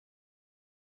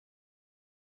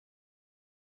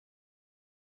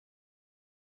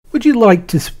Would you like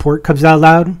to support Cubs Out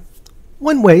Loud?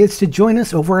 One way is to join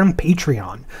us over on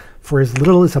Patreon. For as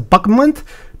little as $1 a month,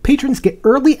 patrons get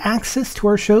early access to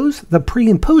our shows, the pre-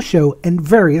 and post-show, and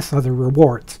various other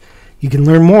rewards. You can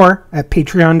learn more at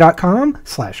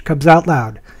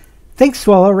patreon.com/CubsOutLoud. Thanks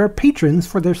to all our patrons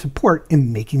for their support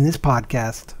in making this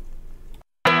podcast.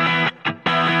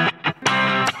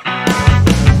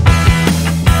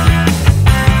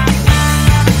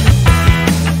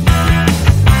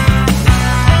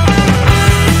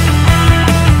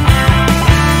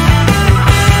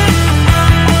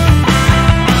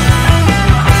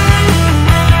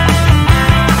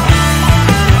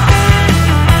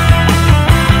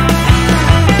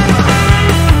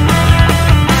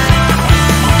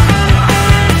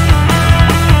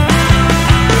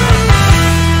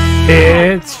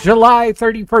 It's July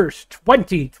 31st,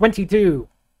 2022.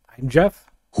 I'm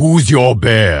Jeff. Who's your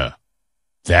bear?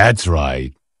 That's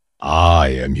right. I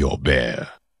am your bear.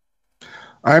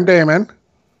 I'm Damon.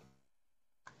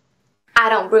 I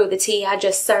don't brew the tea, I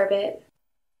just serve it.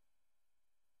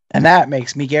 And that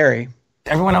makes me Gary.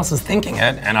 Everyone else is thinking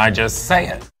it, and I just say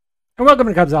it. And welcome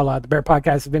to Cubs Out Loud, the Bear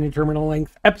Podcast of Indeterminate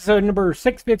Length, episode number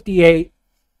 658.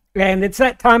 And it's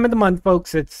that time of the month,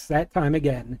 folks. It's that time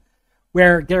again,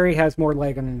 where Gary has more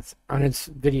leg on his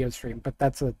video stream, but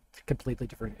that's a completely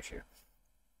different issue.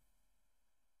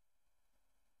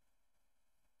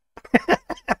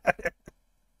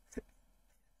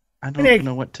 I don't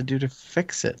know what to do to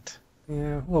fix it.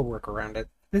 Yeah, we'll work around it.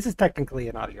 This is technically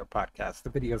an audio podcast. The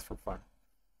video's for fun.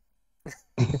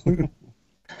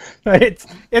 But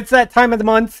it's that time of the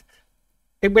month.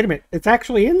 Hey, wait a minute. It's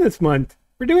actually in this month.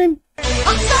 We're doing...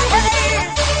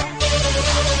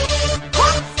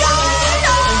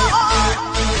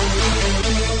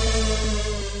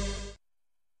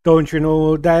 Don't you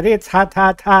know that it's hot,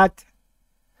 hot, hot?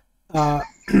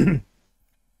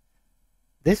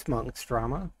 This month's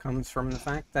drama comes from the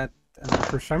fact that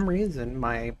for some reason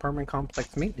my apartment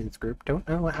complex maintenance group don't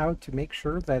know how to make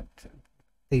sure that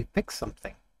they fix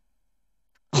something.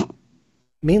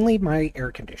 Mainly my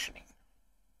air conditioning.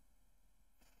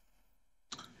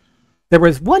 There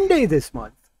was one day this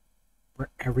month where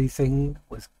everything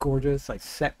was gorgeous. I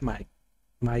set my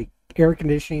air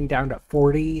conditioning down to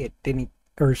 40. It didn't,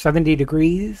 or 70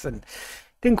 degrees, and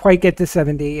didn't quite get to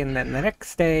 70, and then the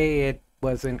next day it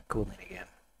wasn't cooling again.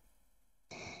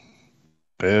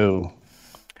 Boo.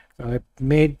 So I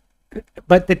made,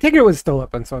 but the ticket was still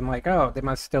open, so I'm like, oh, they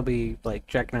must still be like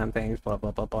checking on things, blah blah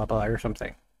blah blah blah, or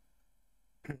something.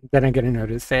 Then I get a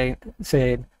notice saying,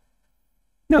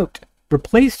 note,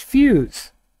 replaced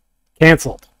fuse,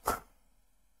 canceled.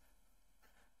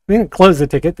 They didn't close the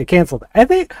ticket; they canceled it. I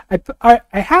think I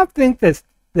think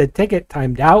the ticket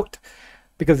timed out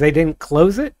because they didn't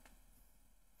close it,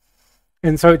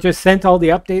 and so it just sent all the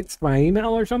updates to my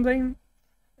email or something.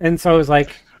 And so it was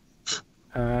like,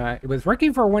 it was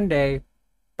working for one day,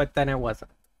 but then it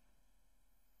wasn't.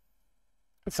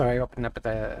 So I opened up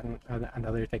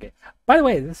another ticket. By the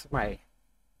way, this is my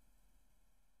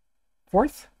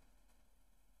 4th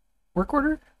work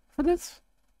order for this.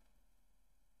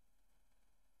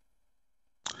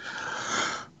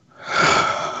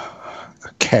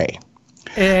 Okay.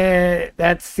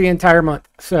 That's the entire month.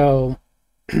 So,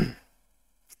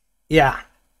 yeah.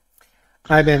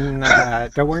 I've been,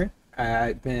 don't worry,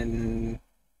 I've been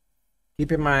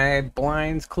keeping my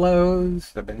blinds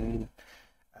closed. I've been,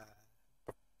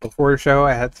 before the show,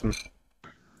 I had some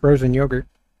frozen yogurt.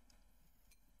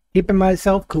 Keeping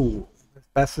myself cool as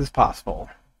best as possible.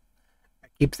 I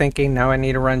keep thinking now I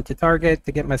need to run to Target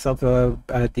to get myself a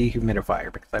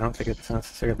dehumidifier, because I don't think it's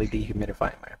necessarily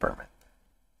dehumidifying my apartment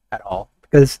at all.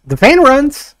 Because the fan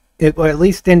runs, well, at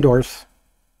least indoors.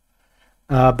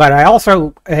 But I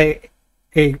also...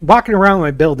 walking around my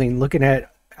building, looking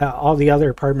at all the other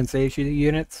apartments issue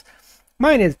units,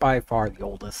 mine is by far the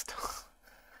oldest.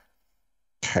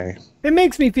 Okay. It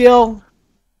makes me feel,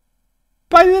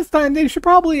 by this time, they should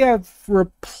probably have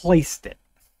replaced it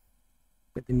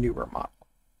with a newer model.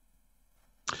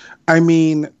 I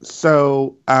mean,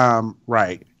 so,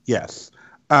 right, yes.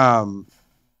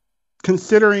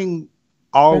 Considering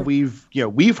all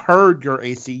we've heard your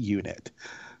AC unit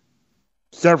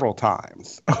several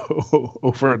times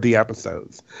over the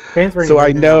episodes. So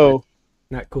I know,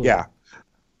 not cool. Yeah,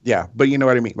 but you know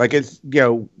what I mean. Like, it's,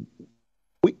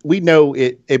 we know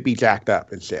it be jacked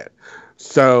up and shit.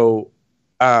 So,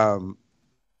 and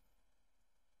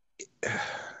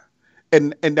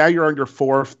now you're on your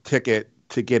 4th ticket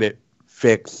to get it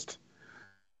fixed,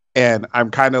 and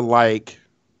I'm kind of like,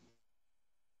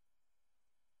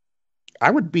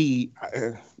 I would be.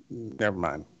 Never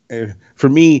mind. For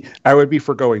me, I would be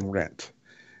foregoing rent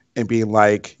and being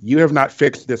like, you have not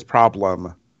fixed this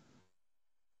problem.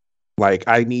 Like,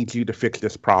 I need you to fix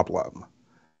this problem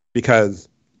because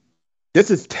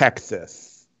this is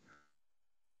Texas.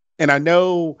 And I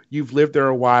know you've lived there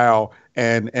a while,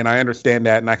 and I understand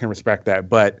that, and I can respect that.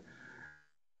 But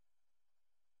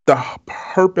the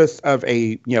purpose of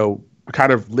a,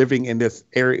 kind of living in this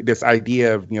area, this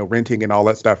idea of, renting and all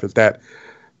that stuff is that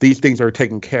these things are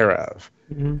taken care of.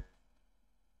 Mm-hmm.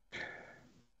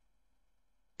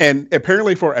 And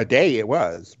apparently for a day it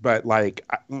was, but like,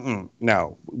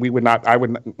 no, we would not, I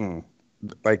would not,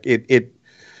 like it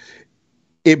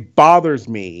bothers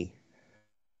me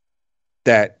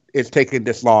that it's taken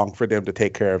this long for them to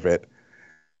take care of it,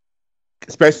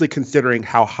 especially considering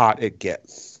how hot it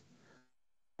gets.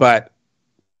 But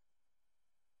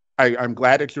I'm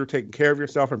glad that you're taking care of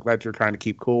yourself. I'm glad you're trying to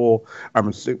keep cool. I'm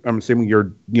assuming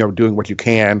you're, doing what you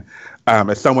can.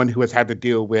 As someone who has had to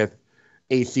deal with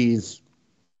ACs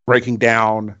breaking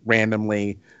down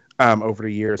randomly over the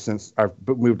years since I've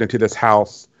moved into this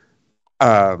house,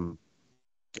 I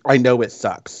know it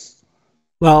sucks.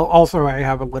 Well, also I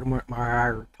have a little more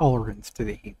higher tolerance to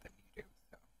the heat than you do.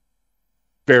 So.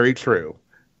 Very true.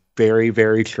 Very,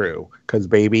 very true. Because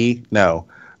baby, no.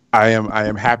 I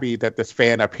am happy that this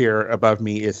fan up here above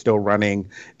me is still running,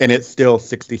 and it's still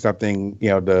 60 something.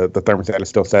 The thermostat is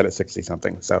still set at 60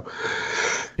 something. So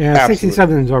yeah, absolutely.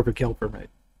 67 is overkill for me.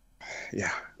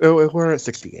 Yeah, we're at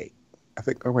 68. I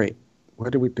think. Oh wait,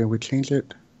 what did we change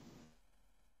it?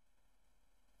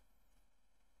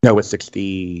 No, it's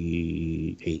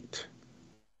 68.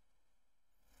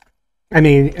 I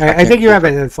mean, I think you have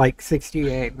it as like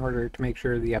 68 in order to make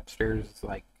sure the upstairs is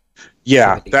like.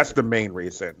 Yeah, that's the main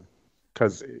reason,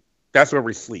 because that's where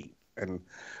we sleep, and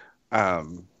but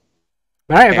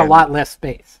I have a lot less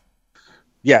space.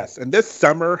 Yes, and this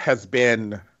summer has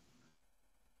been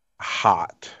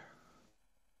hot.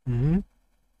 Mm-hmm.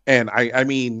 And I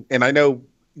mean, and I know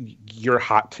you're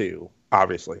hot too,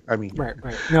 obviously. I mean, right.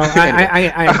 No, I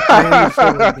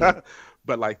understand what you mean.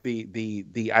 But like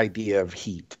the idea of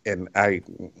heat and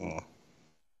and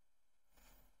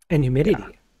humidity.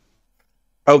 Yeah.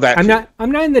 Oh, that I'm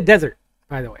not in the desert,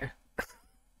 by the way.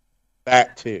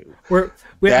 That too.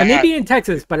 I may be in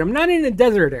Texas, but I'm not in a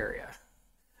desert area.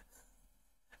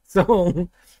 So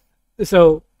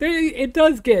it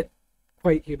does get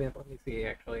quite humid. Let me see.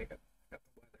 Actually, I got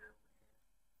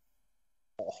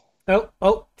the weather.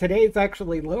 Oh, today's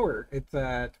actually lower. It's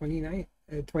 29%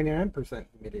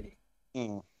 humidity.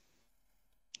 Mm.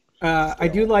 I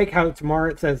do like how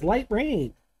tomorrow it says light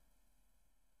rain.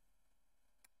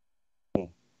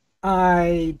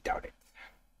 I doubt it.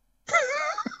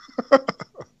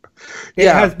 It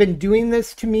has been doing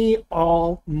this to me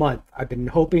all month. I've been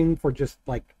hoping for just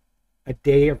like a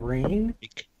day of rain.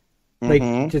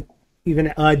 Like just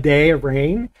even a day of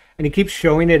rain. And it keeps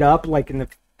showing it up like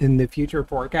in the future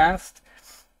forecast.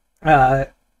 A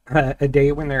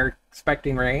day when they're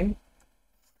expecting rain.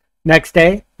 Next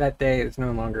day, that day is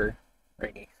no longer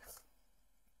rainy.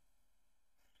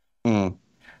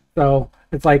 So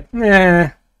it's like, nah.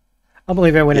 I'll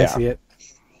believe it when I see it.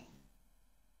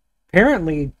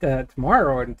 Apparently,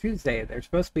 tomorrow and Tuesday, there's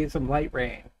supposed to be some light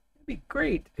rain. It'd be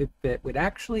great if it would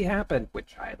actually happen,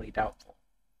 which highly doubtful.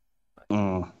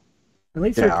 At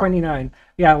least for 29.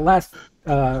 Yeah, last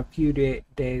few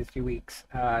days, few weeks,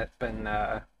 it's been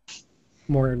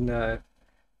more than there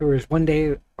was one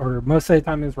day, or most of the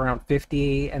time it was around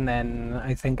 50, and then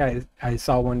I think I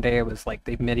saw one day it was like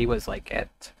the humidity was like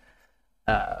at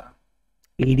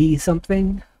 80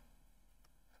 something.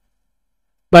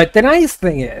 But the nice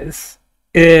thing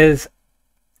is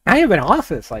I have an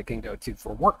office I can go to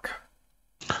for work.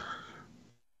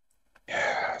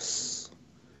 Yes.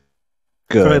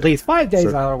 Good. So at least 5 days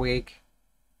out of the week.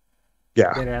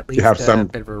 Yeah. Get at least you have some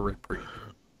bit of a reprieve.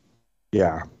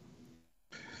 Yeah.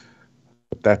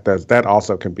 But that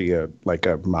also can be a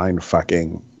mind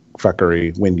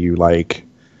fuckery when you like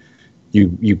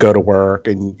you go to work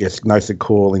and it's nice and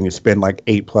cool and you spend like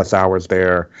 8+ hours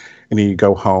there, and then you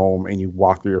go home and you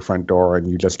walk through your front door and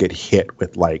you just get hit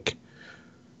with like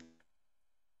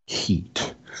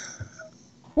heat.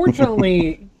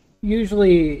 Fortunately,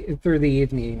 usually through the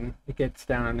evening it gets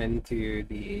down into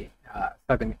the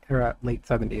late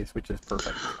 70s, which is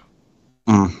perfect.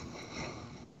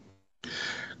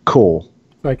 Cool.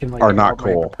 So I can like or not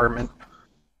cool. My apartment.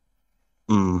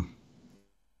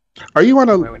 Are you on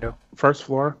a first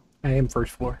floor? I am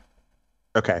first floor.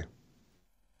 Okay.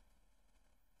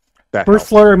 First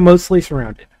floor, mostly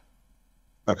surrounded.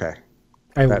 Okay.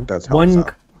 That does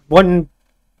help. One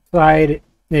side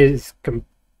is to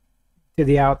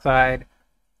the outside.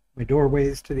 My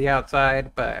doorway's to the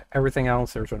outside, but everything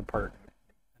else there's an apartment.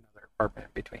 apartment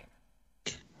in between.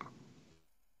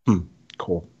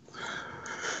 Cool.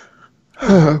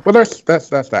 Well, that's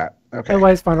that. Okay.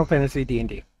 Otherwise, Final Fantasy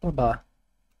D&D. Blah blah.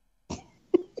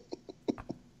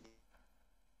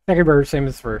 Second bird, same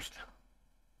as first.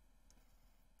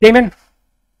 Damon.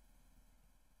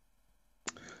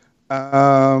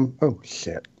 Oh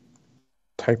shit.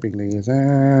 Typing these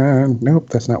in. Nope,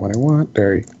 that's not what I want.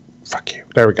 Fuck you.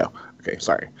 There we go. Okay,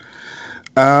 sorry.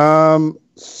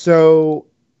 So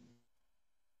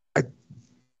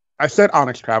I said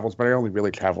Onyx Travels, but I only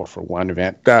really travel for one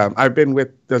event. I've been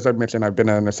with, as I mentioned, I've been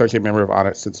an associate member of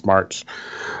Onyx since March.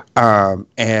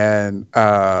 And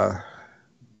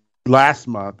last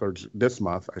month, or this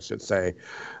month, I should say,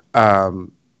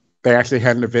 they actually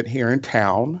had an event here in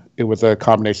town. It was a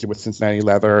combination with Cincinnati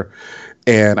Leather,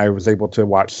 and I was able to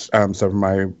watch some of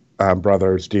my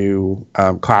brothers do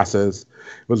classes.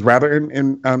 It was rather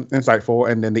insightful,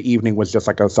 and then the evening was just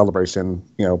like a celebration,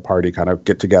 party kind of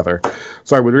get together.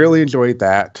 So I would really enjoyed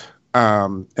that.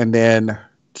 And then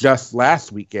just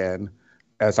last weekend,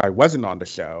 as I wasn't on the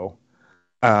show,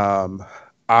 I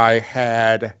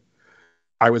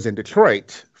was in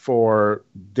Detroit for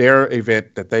their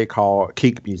event that they call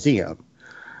Kink Museum.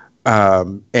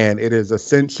 And it is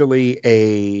essentially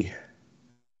a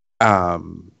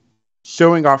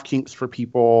showing off kinks for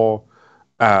people,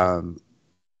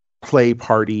 play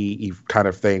party kind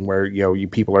of thing where, you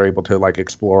people are able to like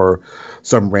explore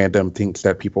some random things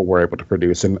that people were able to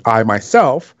produce. And I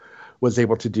myself was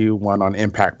able to do one on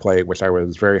Impact Play, which I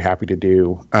was very happy to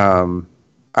do.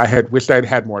 I had wished I'd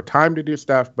had more time to do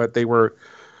stuff, but they were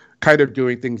kind of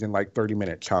doing things in like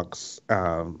 30-minute chunks.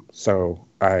 So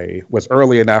I was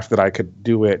early enough that I could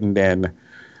do it, and then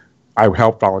I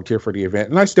helped volunteer for the event,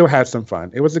 and I still had some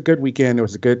fun. It was a good weekend. It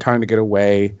was a good time to get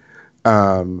away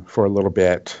for a little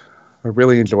bit. I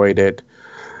really enjoyed it.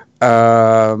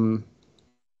 With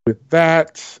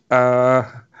that,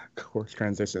 course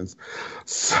transitions.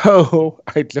 So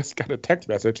I just got a text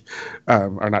message,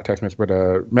 or not text message, but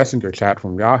a messenger chat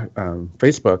from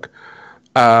Facebook.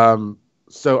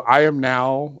 So I am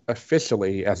now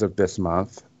officially, as of this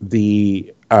month,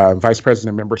 the vice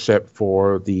president of membership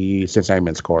for the Cincinnati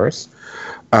Men's Chorus.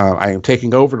 I am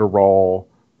taking over the role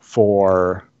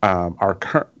for our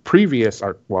previous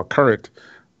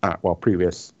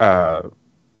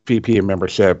VP of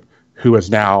membership, who is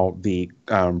now the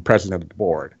president of the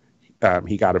board.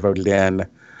 He got voted in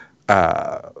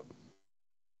back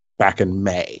in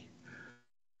May.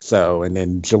 So, and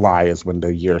then July is when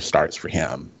the year starts for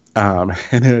him. And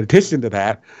in addition to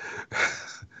that,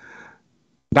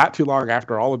 not too long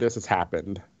after all of this has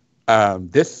happened,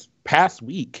 this past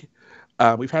week,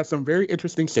 we've had some very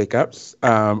interesting shakeups.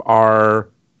 Our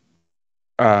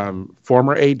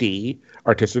former AD,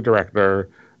 artistic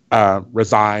director,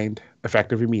 resigned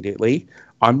effective immediately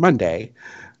on Monday.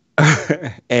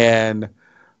 And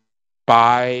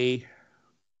by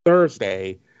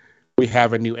Thursday, we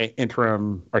have a new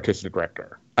interim artistic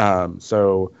director.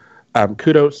 So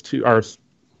congrats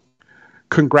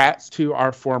to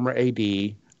our former AD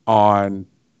on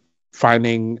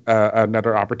finding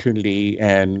another opportunity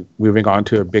and moving on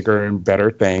to bigger and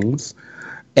better things.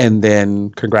 And then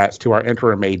congrats to our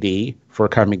interim AD for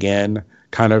coming in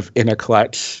kind of in a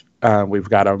clutch. We've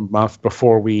got a month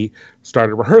before we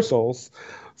started rehearsals.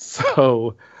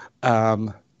 So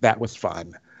that was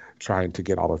fun, trying to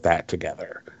get all of that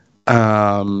together.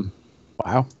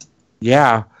 Wow.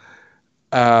 Yeah.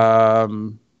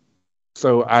 So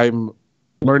I'm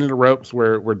learning the ropes.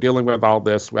 We're dealing with all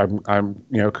this. I'm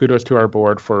kudos to our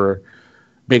board for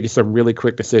making some really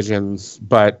quick decisions.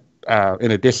 But in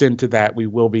addition to that, we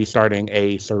will be starting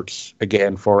a search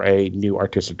again for a new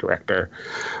artistic director.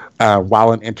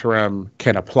 While an interim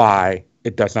can apply,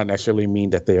 it does not necessarily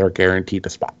mean that they are guaranteed the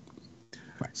spot.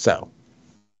 Right. So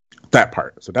that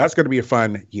part. So that's going to be a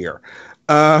fun year.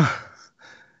 And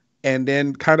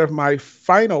then kind of my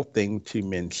final thing to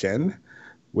mention,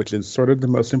 which is sort of the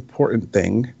most important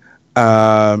thing,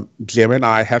 Jim and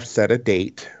I have set a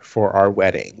date for our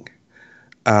wedding.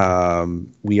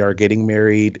 We are getting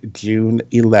married June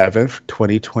 11th,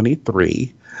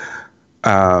 2023,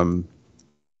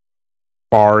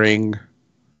 barring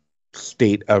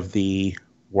state of the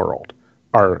world,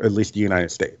 or at least the United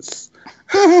States.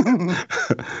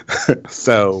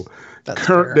 So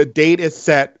the date is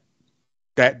set.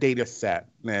 That date is set,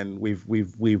 and we've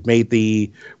made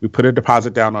we put a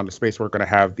deposit down on the space we're going to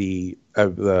have the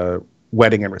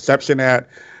wedding and reception at.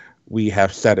 We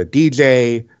have set a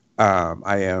DJ.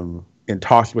 I am in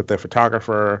talks with the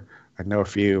photographer. I know a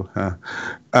few,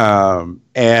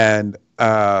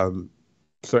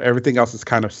 so everything else is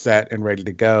kind of set and ready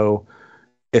to go.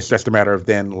 It's just a matter of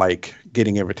then like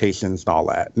getting invitations and all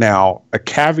that. Now, a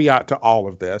caveat to all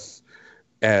of this,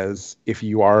 as if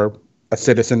you are a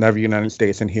citizen of the United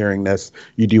States and hearing this,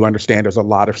 you do understand there's a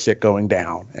lot of shit going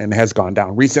down and has gone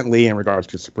down recently in regards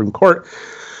to Supreme Court,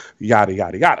 yada,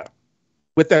 yada, yada.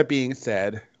 With that being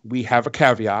said, we have a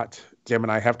caveat. Jim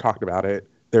and I have talked about it.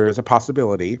 There is a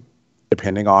possibility,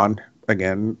 depending on,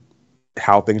 again,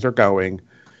 how things are going,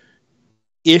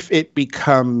 if it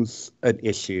becomes an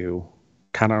issue,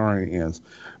 kind of already is,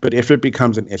 but if it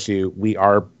becomes an issue, we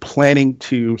are planning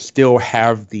to still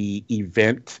have the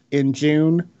event in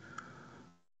June,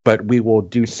 but we will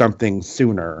do something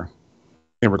sooner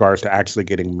in regards to actually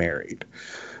getting married.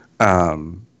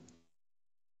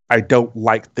 I don't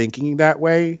like thinking that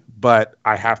way, but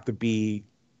I have to be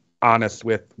honest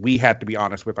with, we had to be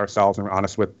honest with ourselves and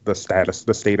honest with the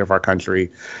state of our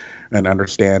country, and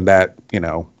understand that, you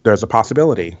know, there's a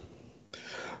possibility.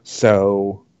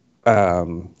 So,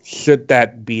 should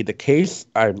that be the case,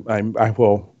 I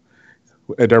will,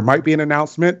 there might be an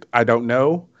announcement. I don't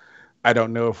know. I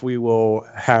don't know if we will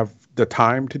have the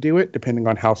time to do it, depending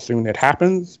on how soon it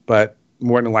happens, but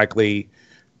more than likely,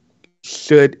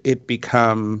 should it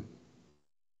become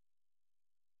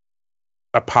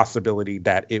a possibility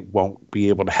that it won't be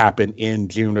able to happen in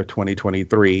June of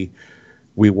 2023,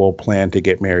 we will plan to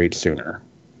get married sooner.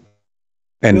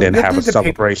 And then have a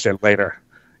celebration later.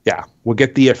 Yeah, we'll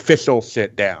get the official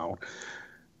shit down,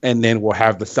 and then we'll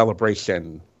have the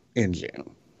celebration in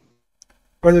June.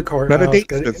 Or the courthouse,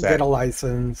 get a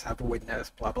license, have a witness,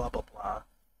 blah, blah, blah, blah.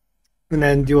 And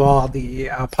then do all the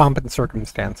pomp and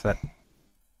circumstance it.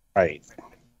 Right.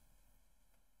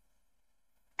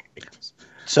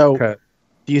 So,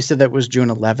 you said that was June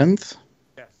 11th?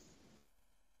 Yes.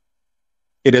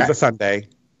 It is a Sunday.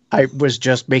 I was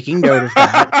just making note of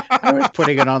that. I was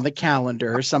putting it on the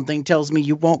calendar. Something tells me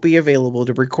you won't be available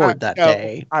to record that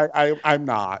day. I'm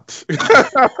not.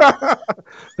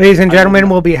 Ladies and gentlemen,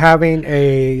 we'll be having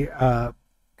a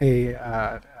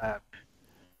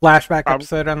flashback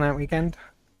episode on that weekend.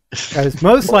 Because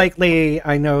most likely,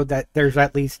 I know that there's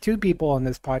at least 2 people on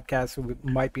this podcast who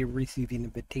might be receiving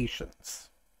invitations.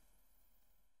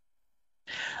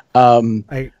 I'm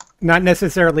not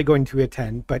necessarily going to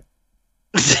attend, but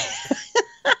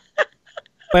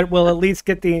but we'll at least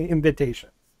get the invitation.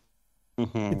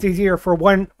 Mm-hmm. It's easier for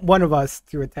one of us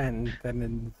to attend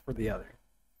than for the other.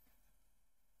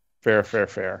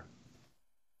 Fair.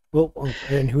 Well,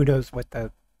 and who knows what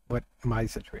my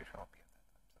situation will be.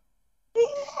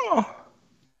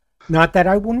 Not that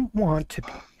I wouldn't want to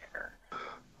be here.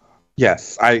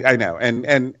 Yes, I know,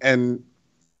 and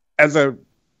as a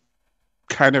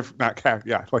kind of like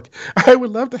I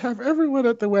would love to have everyone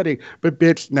at the wedding, but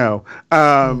bitch, no.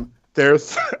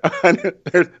 There's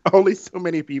only so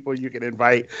many people you can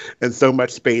invite and so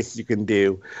much space you can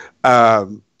do,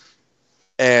 and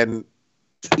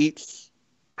each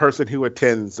person who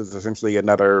attends is essentially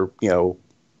another, you know,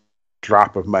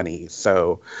 drop of money.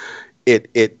 So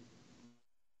I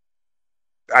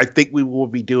think we will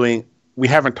be doing, we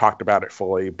haven't talked about it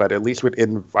fully, but at least with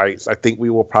invites, I think we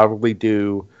will probably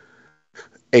do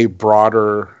a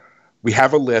broader, we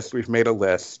have a list, we've made a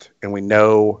list, and we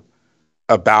know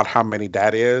about how many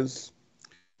that is,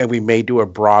 and we may do a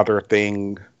broader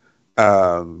thing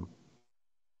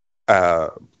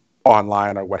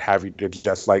online or what have you, to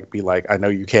just like be like, I know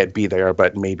you can't be there,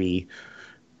 but maybe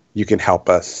you can help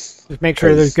us. Just make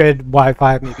sure there's good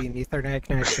Wi-Fi, maybe an Ethernet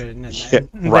connection, and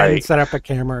then set up a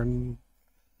camera and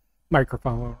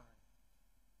microphone.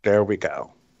 There we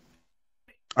go.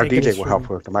 Our DJ will help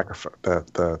with the microphone,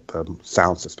 the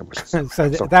sound system. Which is so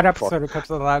that episode of Cups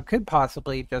of the Loud could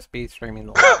possibly just be streaming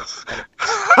live.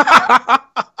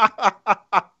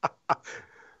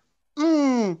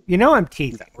 You know I'm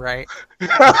teasing, right?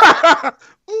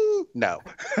 No.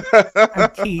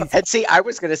 I'm teasing. And see, I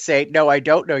was going to say, no, I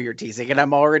don't know you're teasing, and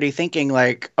I'm already thinking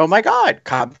like, oh my God,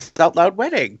 Cups Out Loud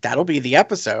Wedding. That'll be the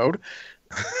episode.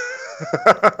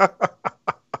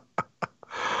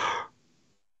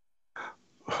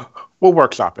 We'll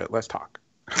workshop it. Let's talk.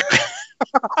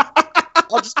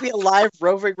 I'll just be a live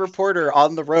roving reporter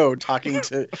on the road talking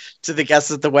to the guests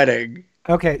at the wedding.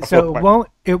 Okay, so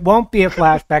it won't be a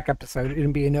flashback episode.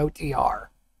 It'll be an OTR.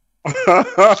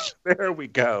 There we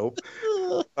go.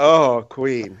 Oh,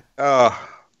 Queen. But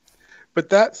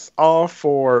that's all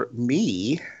for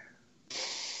me.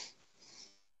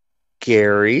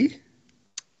 Gary.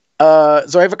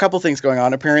 So I have a couple things going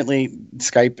on. Apparently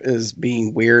Skype is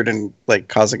being weird and like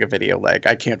causing a video lag.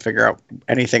 I can't figure out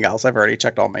anything else. I've already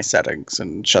checked all my settings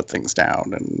and shut things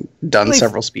down and done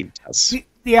several speed tests.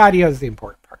 The audio is the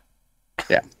important part.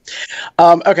 Yeah.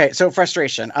 Okay. So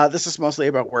frustration. This is mostly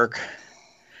about work.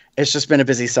 It's just been a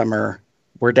busy summer.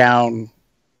 We're down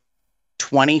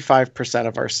 25%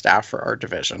 of our staff for our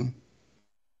division.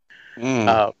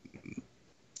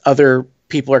 Other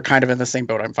people are kind of in the same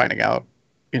boat, I'm finding out,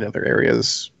 in other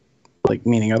areas, like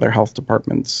meaning other health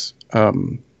departments.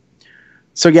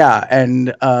 So yeah,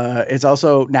 and it's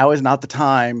also, now is not the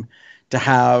time to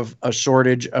have a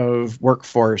shortage of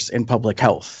workforce in public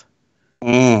health.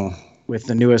 With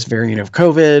the newest variant of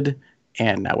COVID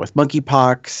and now with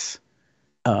monkeypox.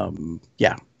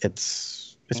 Yeah,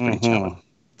 it's pretty chilling.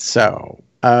 So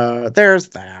there's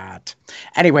that.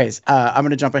 Anyways, I'm going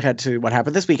to jump ahead to what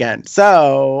happened this weekend.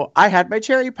 So I had my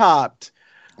cherry popped.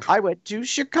 I went to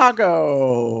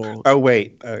Chicago. Oh,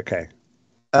 wait. Okay.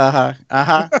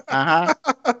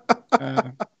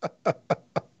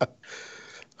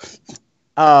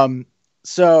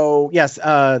 So yes,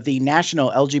 the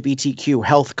National LGBTQ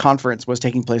Health Conference was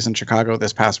taking place in Chicago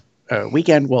this past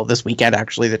weekend. Well, this weekend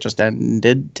actually that just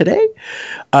ended today.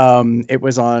 It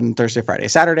was on Thursday, Friday,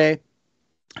 Saturday.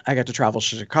 I got to travel to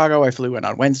Chicago. I flew in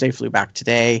on Wednesday, flew back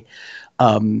today.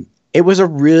 It was a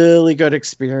really good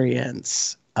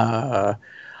experience. I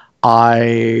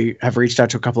have reached out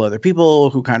to a couple other people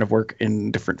who kind of work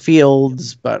in different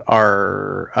fields, but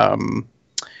are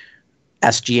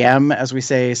SGM, as we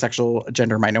say, sexual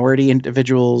gender minority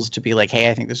individuals, to be like, hey,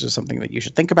 I think this is something that you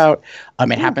should think about.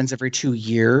 It happens every 2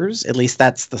 years. At least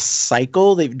that's the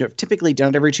cycle. They've typically done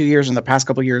it every 2 years. In the past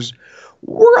couple of years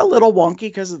were a little wonky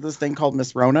because of this thing called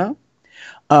Miss Rona.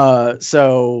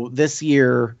 So this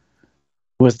year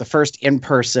was the first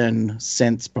in-person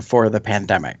since before the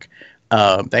pandemic.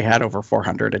 They had over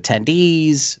 400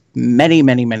 attendees, many,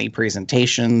 many, many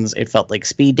presentations. It felt like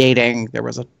speed dating. There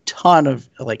was a ton of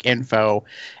like info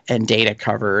and data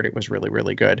covered. It was really,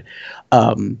 really good.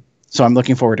 So I'm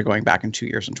looking forward to going back in 2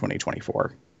 years in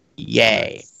 2024.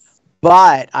 Yay.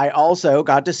 But I also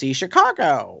got to see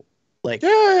Chicago. Like,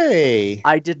 yay!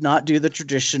 I did not do the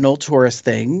traditional tourist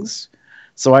things.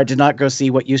 So I did not go see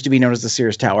what used to be known as the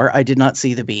Sears Tower. I did not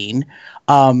see the Bean.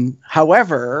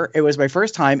 However, it was my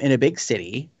first time in a big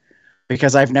city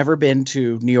because I've never been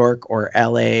to New York or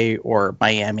LA or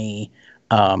Miami,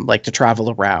 like to travel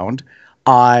around.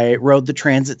 I rode the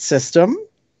transit system.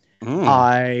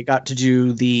 I got to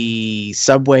do the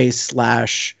subway /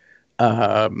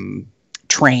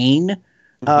 train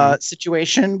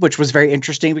situation, which was very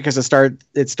interesting because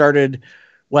it started,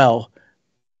 well,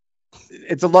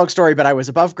 it's a long story, but I was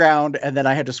above ground and then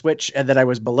I had to switch and then I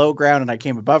was below ground and I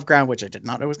came above ground, which I did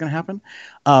not know was going to happen.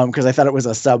 Cause I thought it was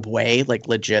a subway, like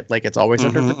legit, like it's always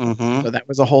underground. So that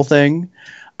was a whole thing.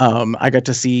 I got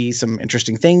to see some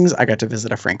interesting things. I got to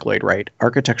visit a Frank Lloyd Wright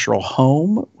architectural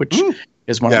home, which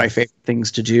is one of my favorite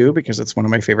things to do because it's one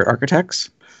of my favorite architects.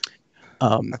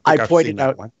 I pointed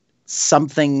out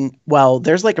something. Well,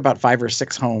 there's like about 5 or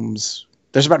 6 homes.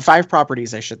 There's about 5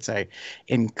 properties, I should say,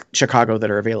 in Chicago that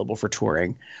are available for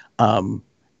touring.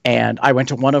 And I went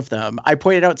to one of them. I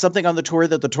pointed out something on the tour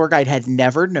that the tour guide had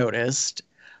never noticed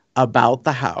about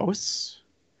the house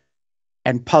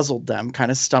and puzzled them,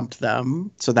 kind of stumped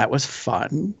them. So that was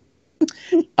fun.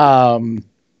 I'm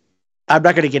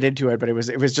not going to get into it, but it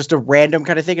was just a random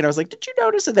kind of thing. And I was like, did you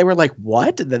notice? And they were like,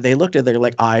 what? And then they looked and they're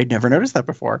like, I never noticed that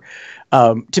before.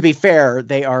 To be fair,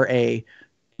 they are a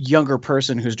younger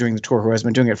person who's doing the tour who has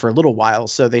been doing it for a little while.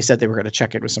 So they said they were going to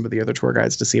check in with some of the other tour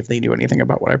guides to see if they knew anything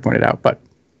about what I pointed out. But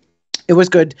it was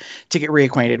good to get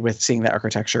reacquainted with seeing the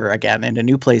architecture again in a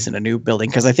new place, in a new building.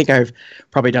 Because I think I've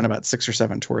probably done about 6 or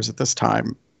 7 tours at this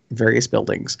time, various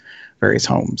buildings, various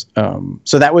homes.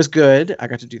 So that was good. I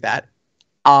got to do that.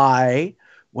 I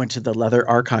went to the Leather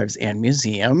Archives and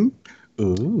Museum.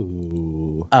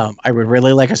 Ooh. I would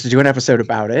really like us to do an episode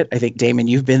about it. I think, Damon,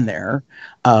 you've been there.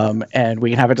 And we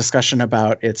can have a discussion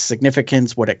about its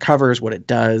significance, what it covers, what it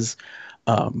does.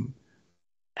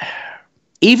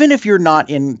 Even if you're not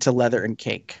into leather and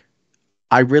cake,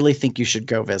 I really think you should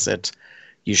go visit.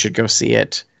 You should go see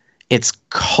it. It's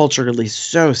culturally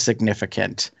so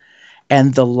significant.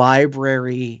 And the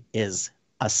library is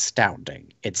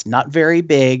astounding. It's not very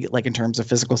big, like in terms of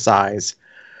physical size.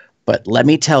 But let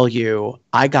me tell you,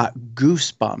 I got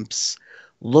goosebumps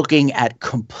looking at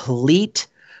complete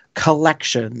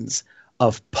collections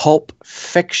of pulp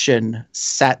fiction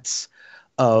sets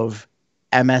of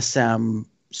MSM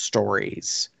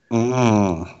stories.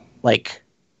 Like,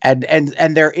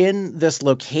 and they're in this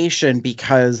location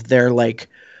because they're like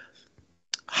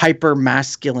hyper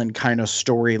masculine kind of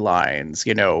storylines,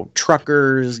 you know,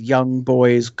 truckers, young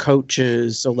boys,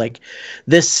 coaches. So like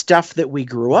this stuff that we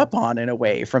grew up on in a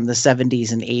way from the 70s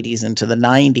and 80s into the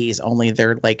 90s, only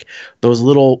they're like those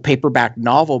little paperback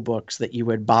novel books that you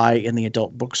would buy in the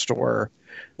adult bookstore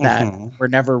that were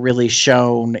never really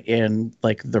shown in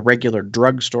like the regular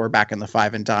drugstore back in the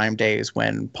 5 and dime days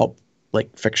when pulp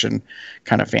like fiction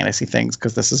kind of fantasy things,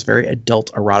 because this is very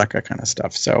adult erotica kind of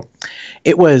stuff. So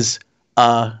it was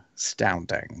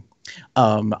astounding.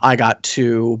 I got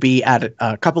to be at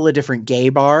a couple of different gay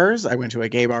bars. I went to a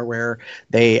gay bar where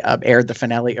they aired the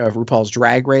finale of RuPaul's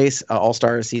Drag Race All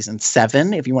Stars Season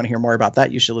 7. If you want to hear more about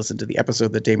that, you should listen to the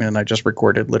episode that Damon and I just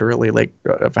recorded literally like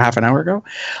half an hour ago.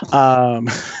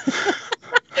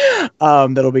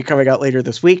 That'll be coming out later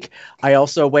this week. I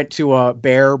also went to a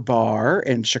bear bar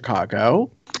in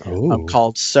Chicago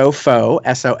called Sofo,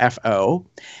 S-O-F-O.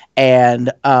 And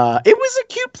it was a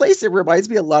cute place. It reminds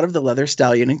me a lot of the Leather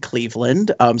Stallion in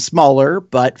Cleveland. Smaller,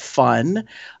 but fun.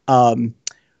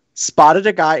 Spotted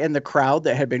a guy in the crowd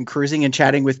that had been cruising and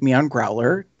chatting with me on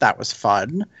Growler. That was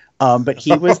fun. But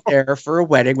he was there for a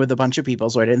wedding with a bunch of people,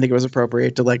 so I didn't think it was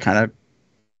appropriate to like kind of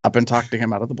up and talk to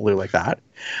him out of the blue like that.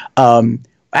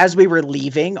 As we were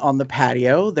leaving on the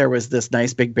patio, there was this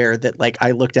nice big bear that like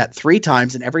I looked at 3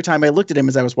 times, and every time I looked at him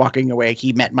as I was walking away,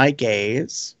 he met my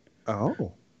gaze.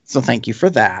 Oh. So thank you for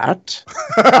that.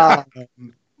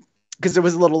 Because it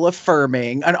was a little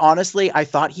affirming. And honestly, I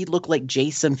thought he looked like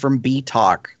Jason from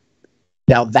B-Talk.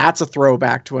 Now, that's a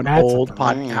throwback to an old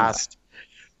podcast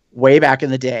way back in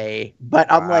the day.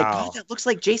 But I'm like, oh, that looks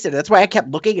like Jason. That's why I kept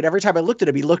looking. And every time I looked at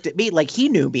him, he looked at me like he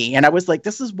knew me. And I was like,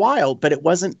 this is wild. But it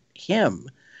wasn't him.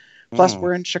 Plus,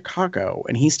 we're in Chicago.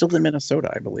 And he's still in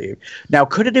Minnesota, I believe. Now,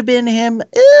 could it have been him?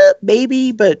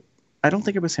 Maybe. But I don't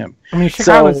think it was him. I mean,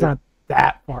 Chicago's not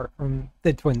that far from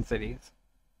the Twin Cities.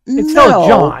 It's still a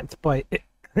jaunt, but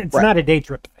it's not a day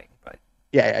trip thing. But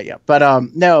yeah. But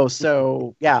no,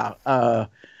 so yeah,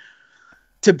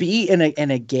 to be in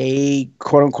a gay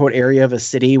quote unquote area of a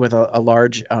city with a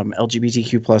large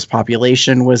LGBTQ plus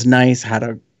population was nice. Had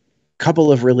a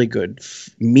couple of really good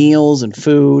meals and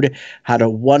food. Had a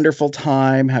wonderful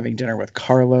time having dinner with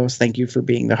Carlos. Thank you for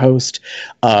being the host.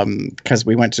 Because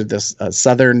we went to this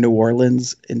Southern New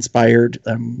Orleans inspired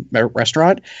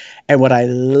restaurant. And what I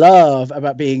love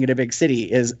about being in a big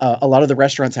city is a lot of the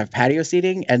restaurants have patio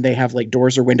seating, and they have like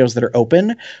doors or windows that are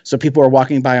open. So people are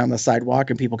walking by on the sidewalk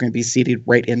and people can be seated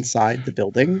right inside the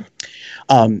building.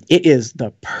 It is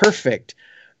the perfect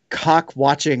cock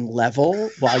watching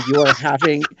level while you are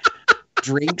having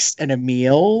drinks and a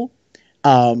meal,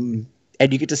 and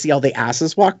you get to see all the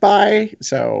asses walk by,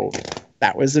 so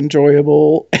that was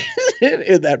enjoyable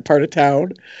in that part of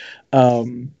town.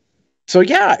 So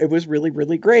yeah, it was really,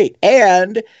 really great.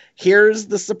 And here's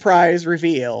the surprise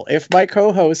reveal. If my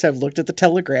co-hosts have looked at the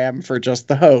Telegram for just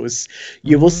the hosts,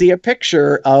 you will see a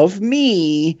picture of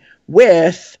me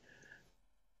with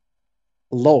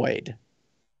Lloyd.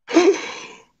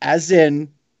 As in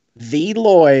the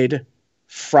Lloyd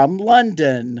from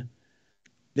London,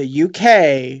 the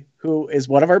UK, who is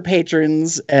one of our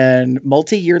patrons and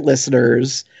multi-year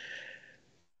listeners.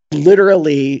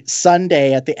 Literally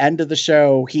Sunday at the end of the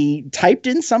show, he typed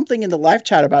in something in the live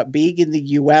chat about being in the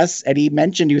US, and he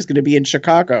mentioned he was going to be in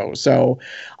Chicago. So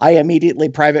I immediately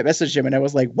private messaged him and I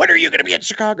was like, when are you going to be in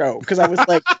Chicago? Because I was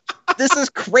like, this is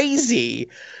crazy.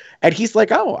 And he's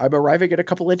like, oh, I'm arriving in a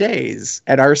couple of days.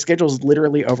 And our schedules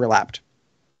literally overlapped.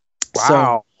 Wow.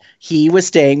 So he was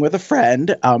staying with a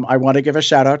friend. I want to give a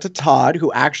shout out to Todd,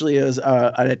 who actually is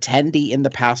an attendee in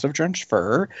the past of Drenched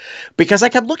Fur, because I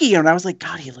kept looking at him and I was like,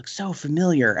 God, he looks so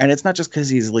familiar. And it's not just because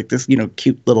he's like this,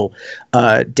 cute little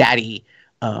daddy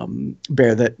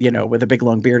bear that, with a big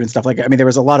long beard and stuff like that. I mean, there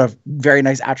was a lot of very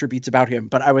nice attributes about him,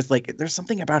 but I was like, there's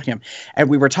something about him. And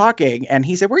we were talking and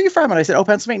he said, where are you from? And I said, oh,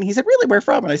 Pennsylvania. And he said, really, where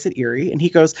from? And I said, Erie. And he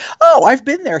goes, oh, I've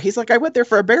been there. He's like, I went there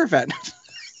for a bear event.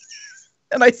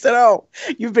 And I said, oh,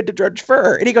 you've been to Drenched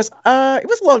Fur. And he goes, it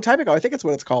was a long time ago. I think it's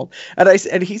what it's called.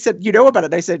 And he said, you know about it?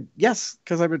 And I said, yes,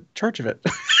 because I'm in charge of it.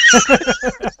 And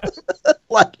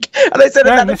I said,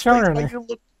 and that explains why you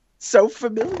look so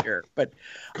familiar. But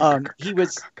he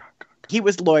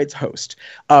was Lloyd's host.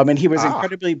 And he was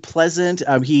incredibly pleasant.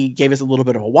 He gave us a little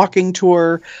bit of a walking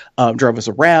tour, drove us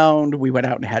around. We went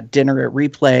out and had dinner at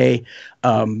Replay.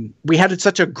 We had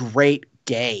such a great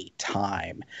gay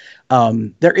time.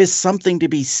 There is something to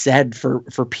be said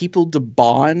for people to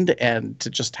bond and to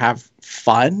just have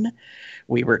fun.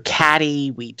 We were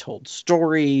catty. We told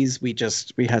stories. We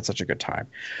had such a good time.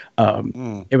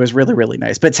 It was really, really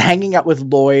nice. But hanging out with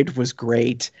Lloyd was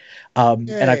great. And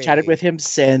I've chatted with him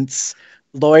since.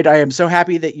 Lloyd, I am so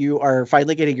happy that you are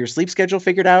finally getting your sleep schedule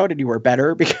figured out and you are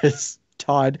better, because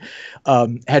Todd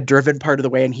had driven part of the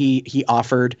way and he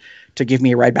offered to give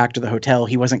me a ride back to the hotel.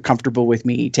 He wasn't comfortable with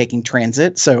me taking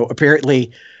transit. So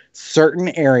apparently certain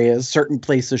areas, certain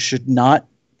places should not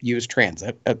use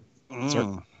transit at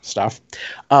certain stuff.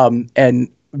 And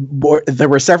there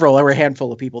were a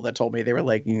handful of people that told me, they were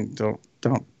like, don't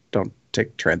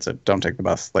take transit, don't take the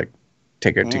bus, like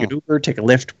take an Uber, take a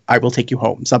Lyft, I will take you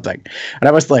home, something. And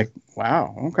I was like,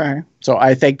 wow, okay. So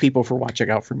I thank people for watching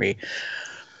out for me.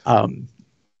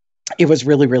 It was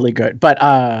really, really good. But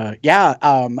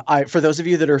for those of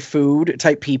you that are food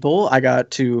type people, I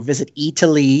got to visit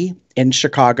Italy in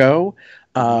Chicago,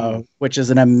 which is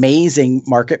an amazing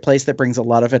marketplace that brings a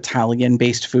lot of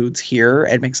Italian-based foods here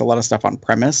and makes a lot of stuff on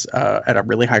premise at a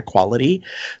really high quality.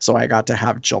 So I got to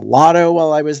have gelato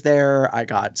while I was there. I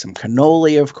got some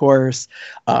cannoli, of course.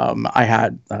 I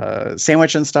had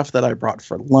sandwich and stuff that I brought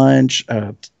for lunch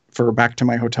for back to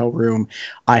my hotel room.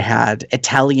 I had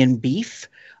Italian beef.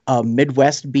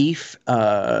 Midwest beef,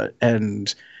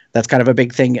 and that's kind of a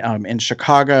big thing in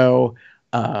Chicago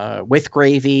with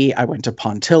gravy. I went to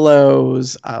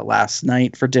Pontillo's last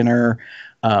night for dinner.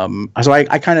 So I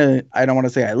don't want to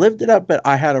say I lived it up, but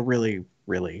I had a really,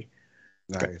 really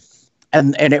nice. Good.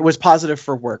 And it was positive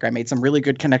for work. I made some really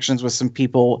good connections with some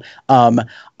people.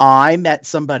 I met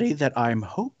somebody that I'm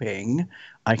hoping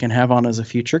I can have on as a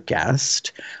future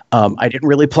guest. I didn't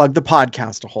really plug the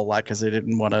podcast a whole lot because I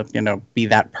didn't want to, be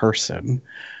that person.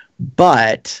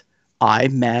 But I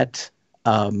met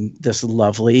this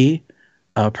lovely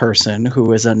person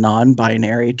who is a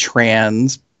non-binary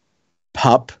trans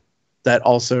pup that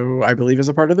also, I believe, is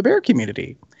a part of the bear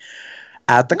community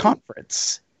at the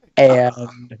conference.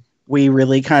 And we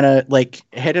really kind of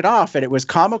hit it off, and it was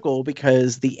comical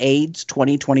because the AIDS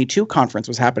 2022 conference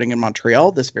was happening in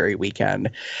Montreal this very weekend.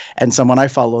 And someone I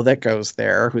follow that goes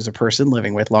there, who's a person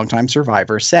living with longtime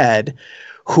survivor, said,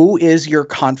 "Who is your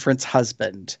conference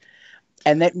husband?"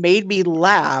 And that made me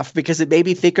laugh because it made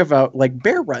me think about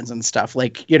bear runs and stuff.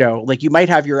 You might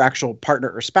have your actual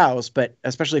partner or spouse, but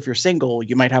especially if you're single,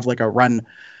 you might have a run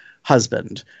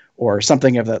husband or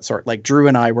something of that sort. Like Drew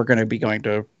and I were going to be going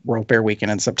to World Bear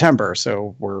Weekend in September.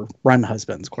 So we're run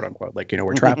husbands, quote unquote.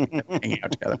 We're traveling and hanging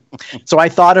out together. So I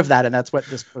thought of that. And that's what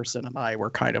this person and I were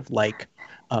kind of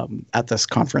at this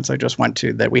conference I just went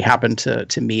to, that we happened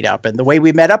to meet up. And the way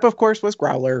we met up, of course, was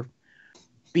Growler,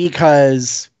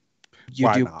 because you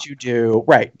Why do not? what you do.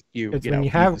 Right. When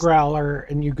you have Growler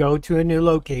and you go to a new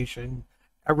location,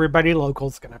 everybody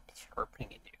local's going to start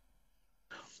pinging you.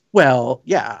 Well,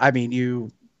 yeah. I mean,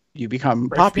 you become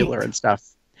Fresh popular meat. and stuff.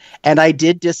 And I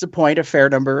did disappoint a fair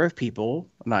number of people,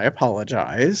 and I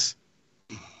apologize.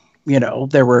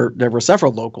 There were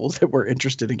several locals that were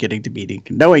interested in getting to meeting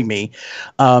and knowing me.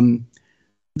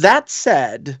 That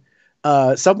said,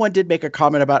 someone did make a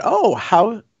comment about,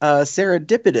 how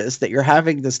serendipitous that you're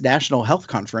having this national health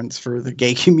conference for the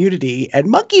gay community and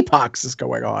monkeypox is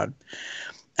going on.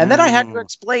 And then I had to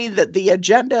explain that the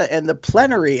agenda and the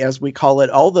plenary, as we call it,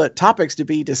 all the topics to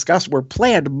be discussed were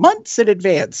planned months in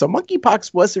advance. So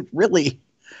monkeypox wasn't really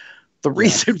the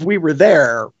reason we were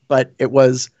there, but it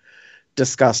was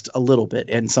discussed a little bit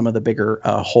in some of the bigger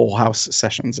whole house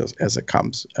sessions as it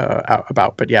comes out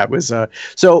about. But yeah, it was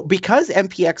so because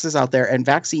MPX is out there and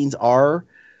vaccines are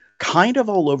kind of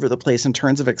all over the place in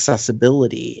terms of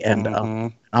accessibility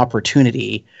and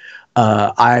opportunity.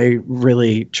 I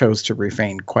really chose to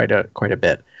refrain quite a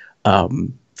bit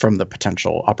from the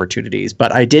potential opportunities.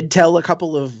 But I did tell a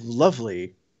couple of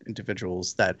lovely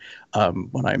individuals that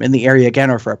when I'm in the area again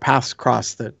or for a paths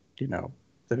cross, that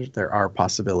there are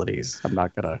possibilities. I'm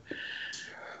not gonna.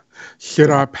 Should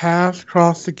our paths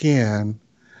cross again?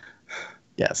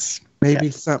 Yes,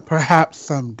 Maybe perhaps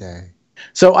someday.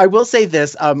 So I will say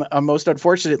this: most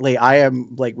unfortunately, I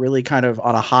am really kind of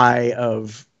on a high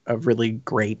of really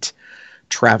great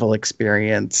travel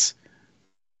experience,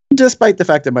 despite the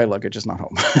fact that my luggage is not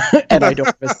home and I don't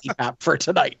have a CPAP for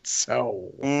tonight. So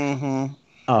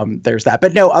there's that.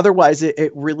 But no, otherwise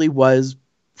it really was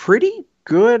pretty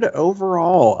good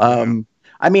overall.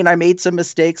 I mean, I made some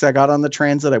mistakes. I got on the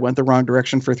transit. I went the wrong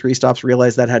direction for 3 stops,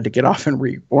 realized that I had to get off and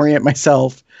reorient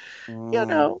myself.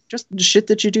 Just shit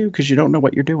that you do because you don't know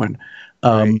what you're doing.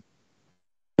 Right.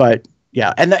 But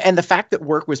yeah, and the fact that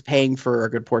work was paying for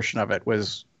a good portion of it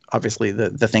was obviously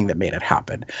the thing that made it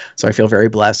happen. So I feel very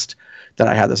blessed that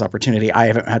I had this opportunity. I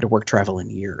haven't had to work travel in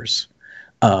years.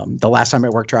 The last time I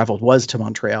work traveled was to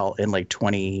Montreal in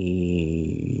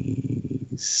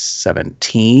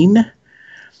 2017.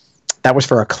 That was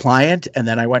for a client, and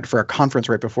then I went for a conference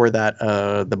right before that,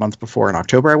 the month before in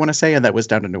October, I want to say, and that was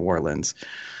down to New Orleans.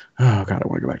 Oh God, I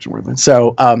want to go back to New Orleans.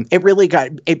 So it really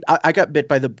I got bit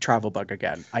by the travel bug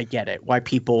again. I get it. Why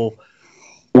people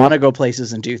want to go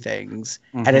places and do things.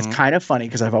 And it's kind of funny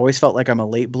because I've always felt like I'm a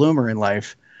late bloomer in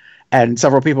life. And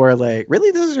several people are like,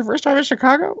 really, this is your first time in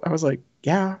Chicago? I was like,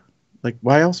 yeah. Like,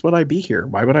 why else would I be here?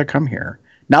 Why would I come here?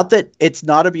 Not that it's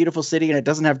not a beautiful city and it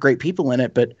doesn't have great people in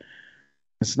it, but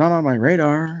it's not on my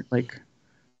radar, like,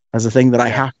 as a thing that I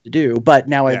have to do. But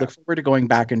now I look forward to going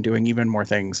back and doing even more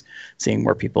things, seeing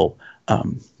more people,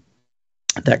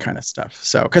 that kind of stuff.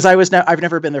 So, because I've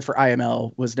never been there for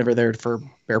IML, was never there for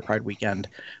Bear Pride weekend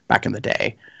back in the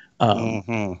day,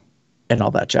 and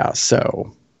all that jazz.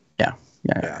 So, yeah.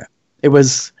 It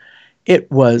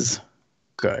was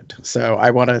good. So I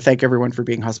want to thank everyone for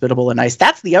being hospitable and nice.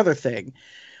 That's the other thing.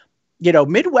 You know,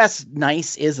 Midwest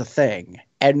nice is a thing.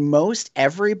 And most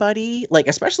everybody, like,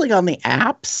 especially on the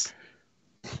apps,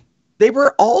 they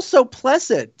were all so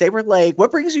pleasant. They were like,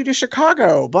 what brings you to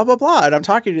Chicago? Blah, blah, blah. And I'm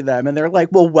talking to them and they're like,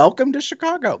 well, welcome to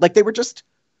Chicago. Like, they were just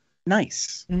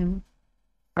nice. Mm-hmm.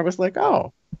 I was like,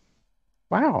 oh,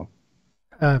 wow.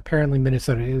 Apparently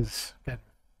Minnesota is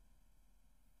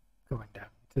going down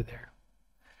to there.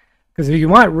 Because if you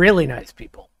want really nice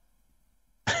people,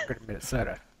 go to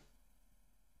Minnesota.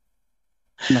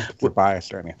 Not that we're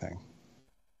biased or anything.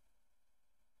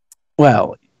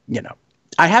 Well, you know,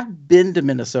 I have been to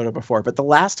Minnesota before, but the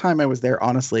last time I was there,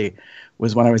 honestly,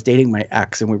 was when I was dating my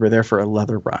ex and we were there for a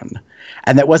leather run.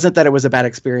 And that wasn't that it was a bad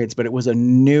experience, but it was a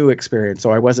new experience.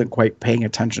 So I wasn't quite paying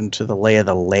attention to the lay of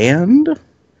the land,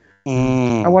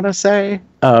 I want to say,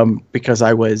 because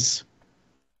I was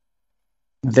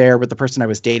there with the person I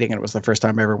was dating and it was the first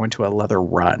time I ever went to a leather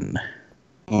run.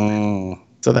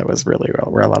 So that was really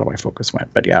where a lot of my focus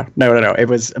went. But yeah, no.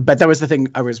 But that was the thing.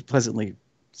 I was pleasantly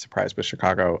surprised with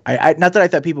Chicago. I not that I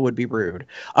thought people would be rude.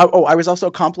 I was also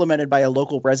complimented by a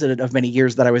local resident of many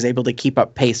years that I was able to keep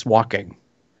up pace walking.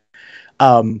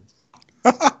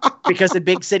 Because in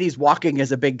big cities, walking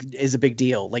is a big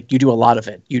deal. Like, you do a lot of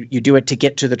it. You do it to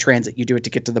get to the transit. You do it to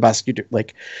get to the bus. You do,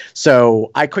 like,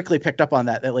 so I quickly picked up on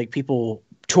that like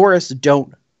tourists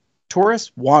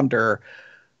wander,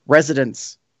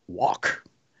 residents walk.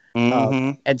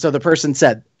 And so the person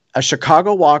said, a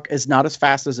Chicago walk is not as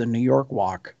fast as a New York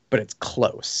walk, but it's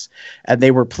close. And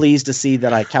they were pleased to see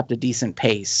that I kept a decent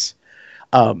pace.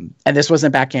 And this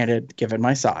wasn't backhanded, given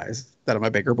my size, that I'm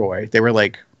a bigger boy. They were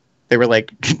like,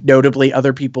 notably,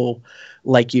 other people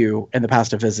like you in the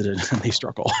past have visited and they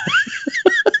struggle.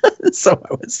 So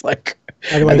I was like,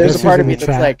 and there's a part of me that's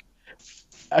like,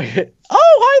 oh,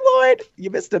 hi, Lloyd. You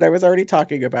missed it. I was already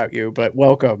talking about you, but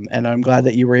welcome. And I'm glad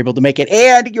that you were able to make it.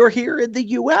 And you're here in the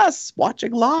U.S.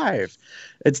 watching live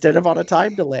instead of on a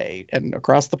time delay and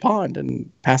across the pond and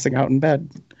passing out in bed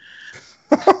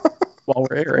while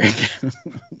we're airing.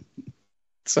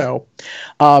 So,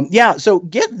 so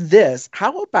get this.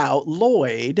 How about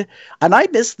Lloyd? And I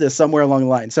missed this somewhere along the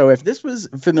line. So if this was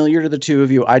familiar to the two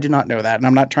of you, I do not know that. And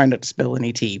I'm not trying to spill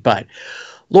any tea, but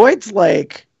Lloyd's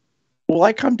like, well,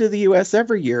 I come to the U.S.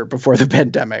 every year before the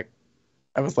pandemic.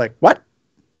 I was like, what?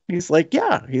 He's like,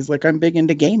 yeah. He's like, I'm big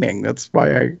into gaming. That's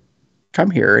why I come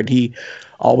here. And he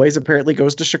always apparently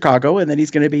goes to Chicago, and then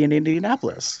he's going to be in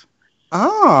Indianapolis.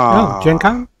 Oh, Gen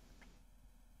Con?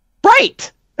 Right.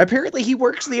 Apparently he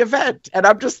works the event. And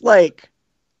I'm just like,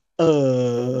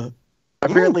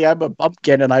 apparently I'm a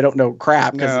bumpkin and I don't know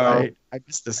crap because I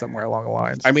missed this somewhere along the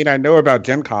lines. I mean, I know about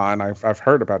Gen Con. I've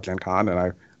heard about Gen Con,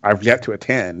 and I've yet to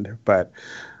attend, but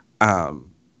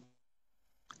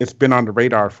it's been on the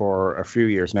radar for a few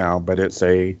years now. But it's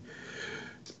a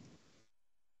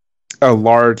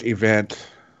large event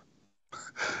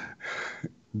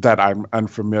that I'm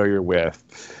unfamiliar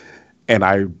with, and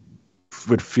I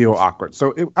would feel awkward.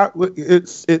 So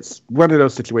it's one of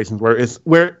those situations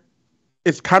where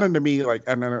it's kind of, to me, like,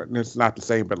 and it's not the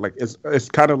same, but like it's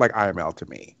kind of like IML to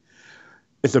me.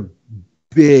 It's a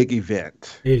big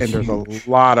event, and there's a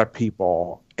lot of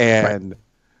people, and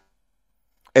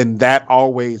that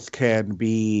always can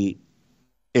be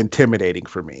intimidating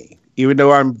for me. Even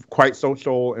though I'm quite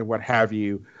social and what have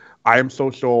you, I am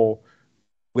social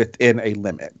within a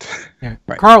limit. Yeah.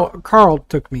 Right. Carl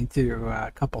took me to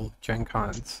a couple of Gen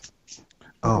Cons.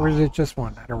 Or is it just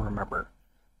one? I don't remember.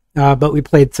 But we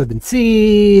played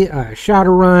 7C,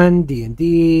 Shadowrun,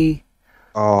 D&D.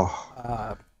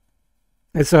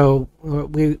 And so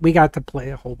we got to play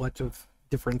a whole bunch of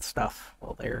different stuff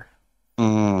while there.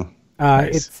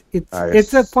 Nice.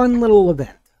 It's a fun little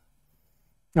event.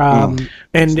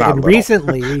 And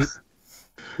recently,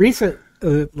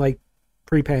 like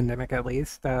pre-pandemic at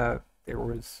least, there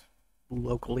was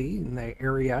locally in the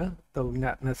area, though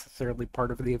not necessarily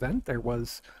part of the event, there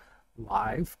was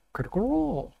live Critical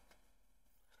Role,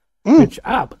 which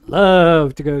I would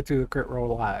love to go to a Crit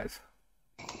Role live.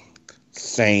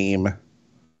 Same.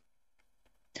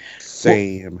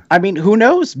 Same. I mean, who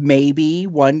knows? Maybe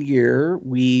one year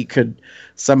we could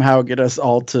somehow get us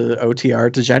all to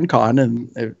OTR to Gen Con,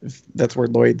 and if that's where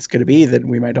Lloyd's going to be, then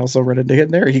we might also run into him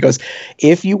there. He goes,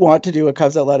 if you want to do a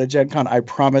Cubs Out Loud at Gen Con, I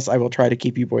promise I will try to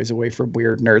keep you boys away from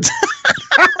weird nerds.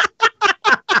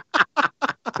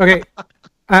 Okay,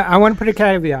 I want to put a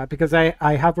caveat because I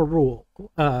have a rule.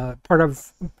 Part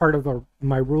of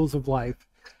my rules of life.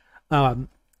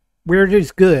 Weird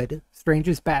is good, strange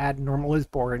is bad, normal is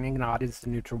boring, and odd is the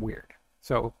neutral weird.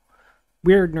 So,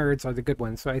 weird nerds are the good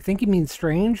ones. So I think he means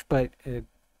strange, but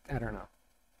I don't know.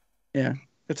 Yeah,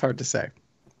 it's hard to say.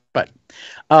 But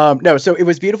no, so it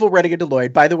was beautiful running into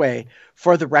Lloyd. By the way,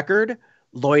 for the record,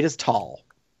 Lloyd is tall.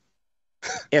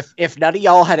 If none of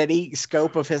y'all had any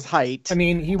scope of his height. I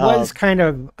mean, he was kind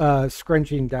of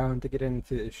scrunching down to get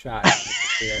into the shot.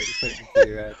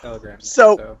 Telegram.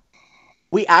 So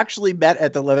we actually met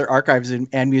at the Leather Archives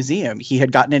and Museum. He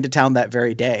had gotten into town that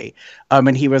very day.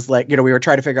 And he was like, we were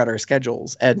trying to figure out our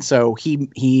schedules. And so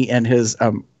he and his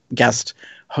guest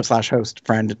 / host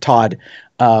friend, Todd,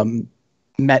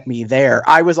 met me there.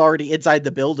 I was already inside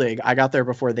the building. I got there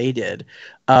before they did.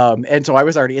 And so I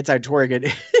was already inside touring, and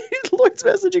Lloyd's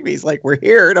messaging me. He's like, we're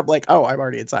here. And I'm like, oh, I'm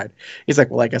already inside. He's like,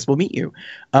 well, I guess we'll meet you.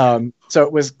 So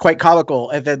it was quite comical.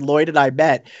 And then Lloyd and I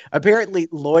met. Apparently,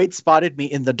 Lloyd spotted me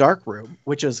in the dark room,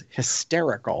 which is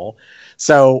hysterical.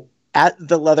 So at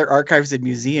the Leather Archives and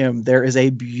Museum, there is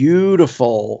a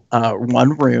beautiful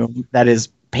one room that is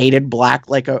painted black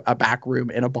like a back room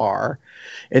in a bar.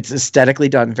 It's aesthetically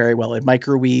done very well. And Mike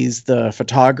Ruiz, the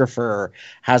photographer,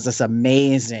 has this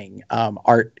amazing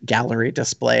art gallery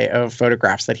display of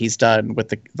photographs that he's done with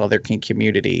the Leather King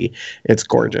community. It's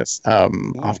gorgeous. I'll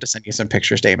have to send you some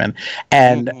pictures, Damon.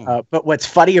 And but what's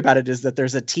funny about it is that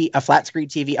there's a flat screen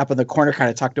TV up in the corner, kind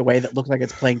of tucked away, that looks like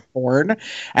it's playing porn,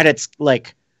 and it's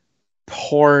like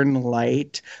porn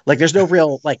light. Like there's no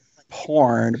real like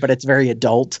porn, but it's very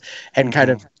adult and kind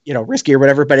of risky or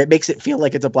whatever, but it makes it feel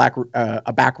like it's a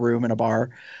back room in a bar.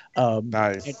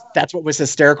 Nice. That's what was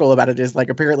hysterical about it, is like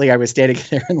apparently I was standing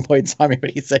there and Lloyd saw me,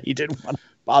 but he said he didn't want to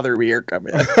bother me or come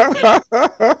in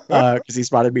because he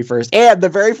spotted me first. And the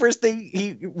very first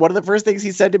thing one of the first things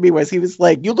he said to me was, he was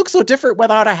like, you look so different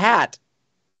without a hat,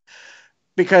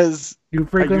 because you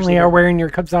frequently are wearing your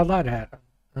Cubs Out Loud hat.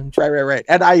 Right.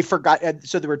 And I forgot. And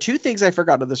so there were two things I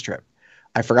forgot on this trip.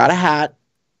 I forgot a hat,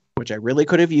 which I really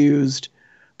could have used,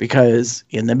 because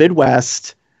in the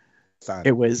Midwest,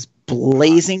 it was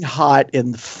blazing hot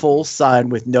in full sun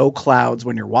with no clouds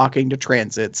when you're walking to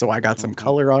transit. So I got some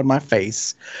color on my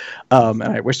face, and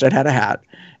I wished I'd had a hat.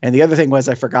 And the other thing was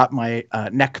I forgot my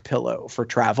neck pillow for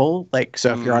travel. Like,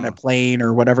 so if you're on a plane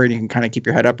or whatever, and you can kind of keep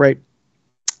your head upright.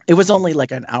 It was only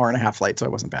like an hour and a half flight, so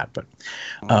it wasn't bad. But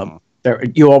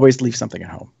you always leave something at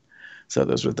home. So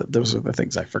those were the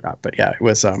things I forgot. But yeah, it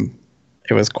was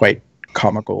quite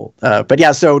comical. But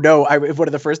yeah, so no, one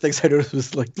of the first things I noticed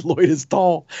was like, Lloyd is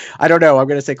tall. I don't know. I'm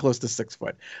going to say close to 6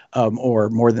 foot, or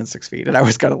more than 6 feet. And I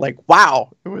was kind of like, wow,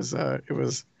 it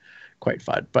was quite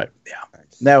fun. But yeah,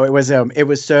 no, it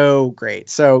was so great.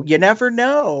 So you never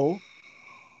know,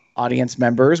 audience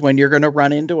members, when you're going to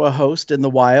run into a host in the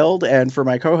wild. And for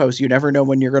my co-host, you never know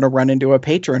when you're going to run into a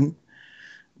patron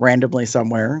randomly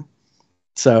somewhere.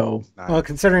 So, well,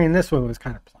 considering this one was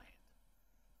kind of plain.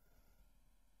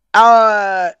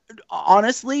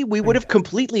 Honestly, we would have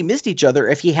completely missed each other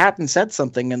if he hadn't said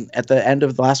something at the end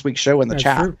of last week's show in the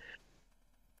chat.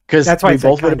 Because that's why we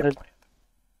both would have been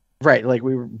right. Like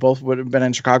we both would have been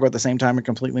in Chicago at the same time and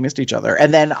completely missed each other.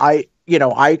 And then I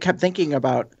kept thinking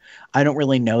about, I don't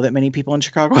really know that many people in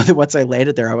Chicago. Once I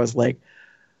landed there, I was like,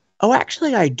 oh,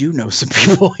 actually, I do know some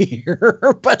people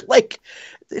here, but like,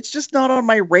 it's just not on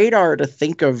my radar to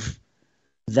think of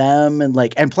them.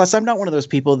 And plus I'm not one of those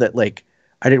people that like,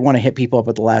 I didn't want to hit people up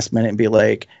at the last minute and be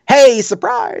like, hey,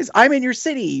 surprise, I'm in your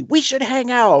city, we should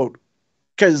hang out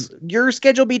because your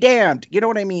schedule be damned. You know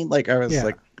what I mean? Like I was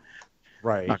like,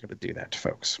 right, not going to do that to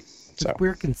folks. So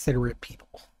we're considerate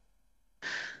people.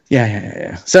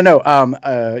 Yeah. So no,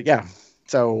 yeah.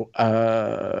 So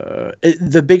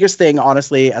the biggest thing,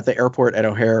 honestly, at the airport at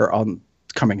O'Hare on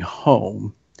coming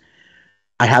home,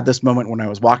 I had this moment when I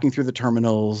was walking through the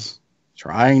terminals,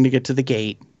 trying to get to the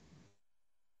gate.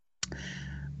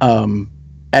 And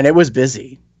it was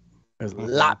busy. There was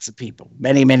lots of people,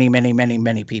 many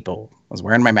people. I was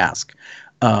wearing my mask.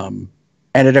 And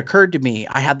it occurred to me,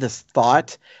 I had this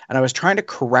thought, and I was trying to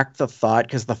correct the thought,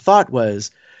 because the thought was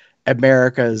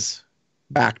America's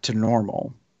back to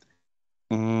normal.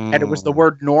 And it was the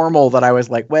word normal that I was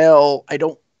like, well,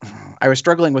 I was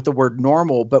struggling with the word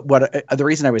normal, but the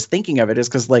reason I was thinking of it is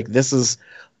because like this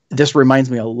reminds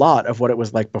me a lot of what it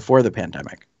was like before the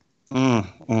pandemic.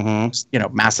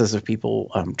 Mm-hmm. Masses of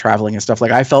people traveling and stuff.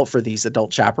 Like I felt for these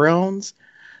adult chaperones.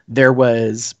 There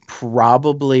was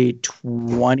probably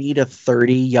 20 to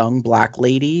 30 young black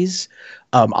ladies.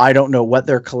 I don't know what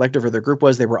their collective or their group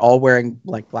was. They were all wearing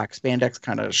like black spandex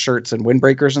kind of shirts and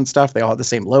windbreakers and stuff. They all had the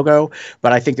same logo,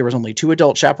 but I think there was only 2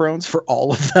 adult chaperones for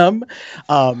all of them.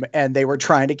 And they were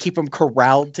trying to keep them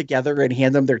corralled together and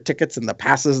hand them their tickets and the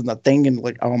passes and the thing. And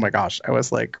like, oh my gosh, I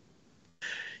was like,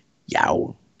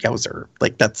 yowzer.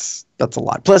 Like that's a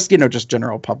lot. Plus, just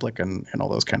general public and all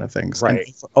those kind of things. Right.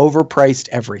 And overpriced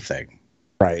everything.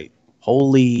 Right.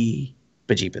 Holy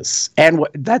bejeebus. And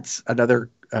that's another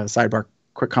sidebar,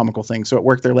 quick comical thing. So at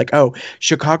work, they're like, oh,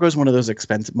 Chicago's one of those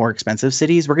more expensive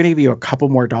cities. We're going to give you a couple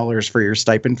more dollars for your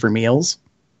stipend for meals.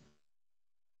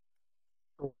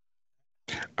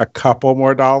 A couple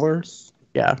more dollars?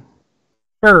 Yeah.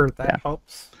 Sure, that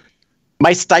helps.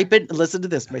 My stipend, listen to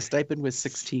this. My stipend was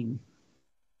 $16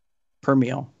 per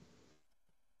meal.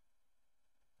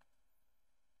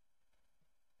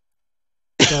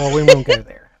 So we won't go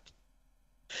there.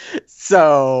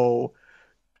 So,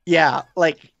 yeah,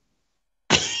 like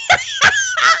the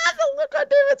look on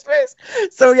David's face.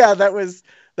 So yeah, that was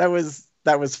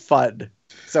fun.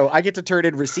 So I get to turn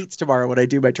in receipts tomorrow when I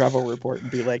do my travel report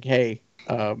and be like, hey,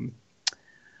 that's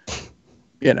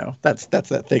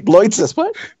that thing. Lloyd says,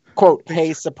 what? Quote,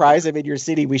 hey, surprise, I'm in your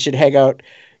city. We should hang out.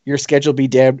 Your schedule be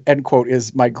damned. End quote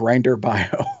is my grinder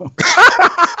bio.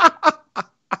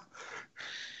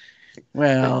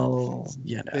 Well,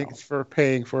 Thanks for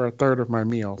paying for a third of my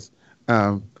meals.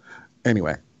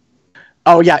 Anyway.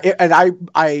 Oh yeah, and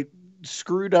I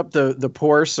screwed up the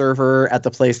poor server at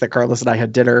the place that Carlos and I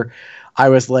had dinner. I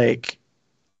was like,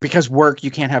 because work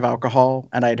you can't have alcohol,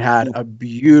 and I'd had a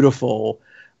beautiful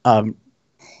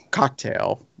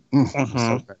cocktail.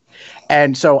 So good.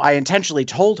 And so I intentionally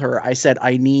told her, I said,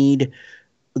 I need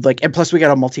and plus we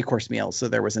got a multi-course meal. So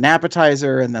there was an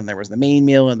appetizer and then there was the main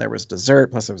meal and there was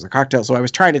dessert, plus there was a cocktail. So I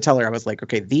was trying to tell her, I was like,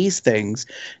 okay, these things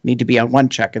need to be on one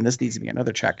check and this needs to be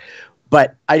another check.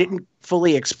 But I didn't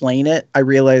fully explain it. I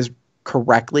realized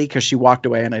correctly because she walked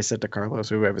away and I said to Carlos,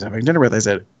 who I was having dinner with, I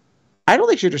said, I don't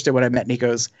think she understood what I meant. And he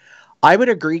goes, I would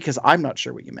agree because I'm not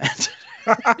sure what you meant.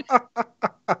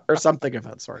 Or something of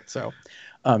that sort. So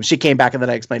she came back and then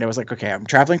I explained, I was like, okay, I'm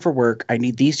traveling for work. I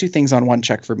need these 2 things on one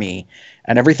check for me,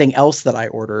 and everything else that I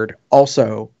ordered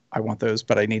also, I want those,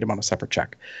 but I need them on a separate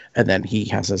check. And then he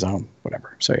has his own,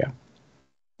 whatever. So yeah,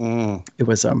 it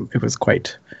was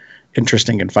quite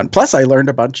interesting and fun. Plus I learned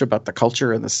a bunch about the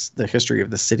culture and the history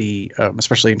of the city,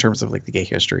 especially in terms of like the gay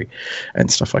history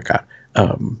and stuff like that.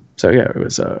 So yeah,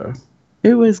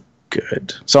 it was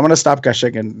good. So I'm going to stop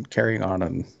gushing and carrying on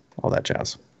and all that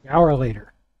jazz. An hour later.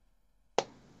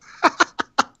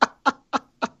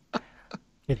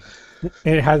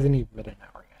 It hasn't even been an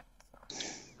hour yet. So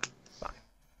fine.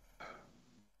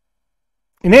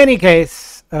 In any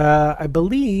case, I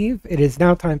believe it is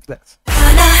now time for this.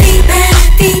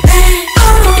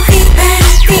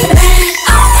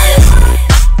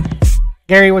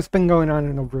 Gary, what's been going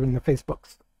on over in the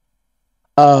Facebooks?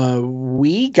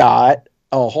 We got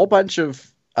a whole bunch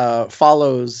of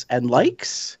follows and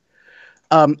likes.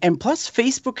 And plus,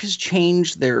 Facebook has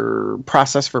changed their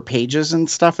process for pages and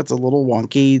stuff. It's a little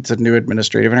wonky. It's a new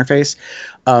administrative interface.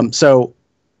 So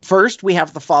first, we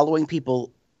have the following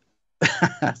people.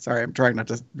 Sorry, I'm trying not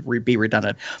to be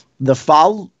redundant.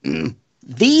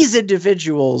 These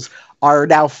individuals are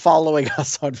now following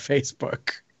us on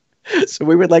Facebook. So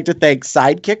we would like to thank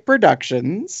Sidekick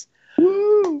Productions,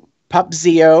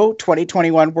 Pupzio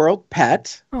 2021 World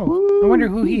Pet. Oh, I wonder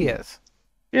who he is.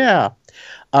 Yeah.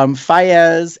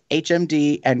 Fayez,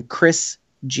 HMD, and Chris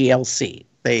GLC.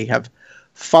 They have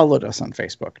followed us on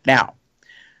Facebook. Now,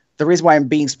 the reason why I'm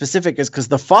being specific is because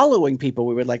the following people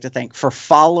we would like to thank for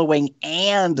following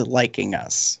and liking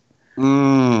us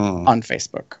on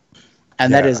Facebook.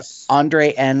 And that is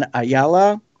Andre N.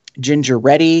 Ayala, Ginger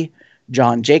Reddy,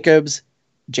 John Jacobs,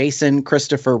 Jason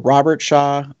Christopher Robert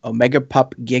Shaw, Omega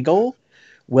Pup Giggle,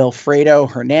 Wilfredo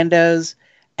Hernandez,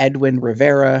 Edwin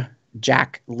Rivera,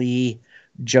 Jack Lee,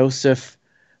 Josephus,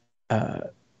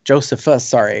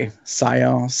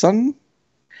 Sionson,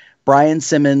 Brian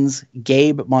Simmons,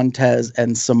 Gabe Montez,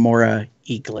 and Samora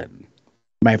Eaglin.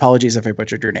 My apologies if I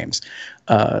butchered your names.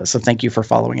 So thank you for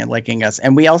following and liking us.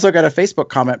 And we also got a Facebook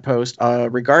comment post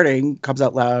regarding Cubs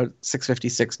Out Loud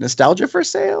 656 Nostalgia for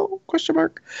Sale? Question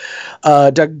mark.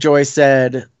 Doug Joy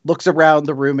said, looks around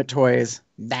the room at toys.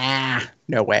 Nah,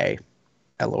 no way.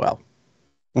 LOL.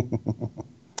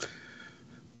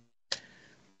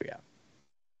 Yeah.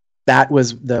 That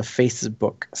was the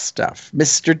Facebook stuff.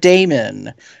 Mr.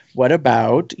 Damon, what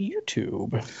about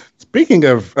YouTube? Speaking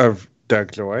of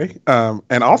Doug Joy,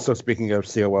 and also speaking of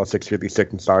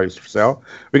COL656 and Sorries for Sale,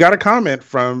 we got a comment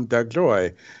from Doug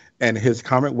Joy, and his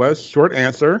comment was short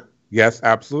answer, yes,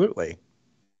 absolutely.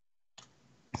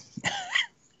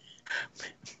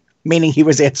 Meaning he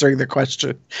was answering the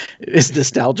question, is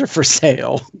nostalgia for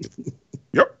sale?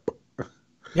 Yep.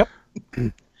 Yep.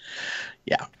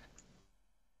 Yeah.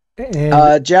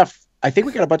 And, Jeff, I think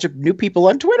we got a bunch of new people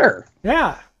on Twitter.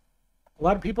 yeah. A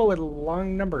lot of people with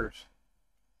long numbers.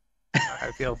 How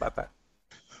I feel about that.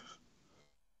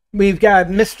 We've got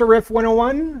Mr. Riff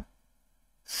 101,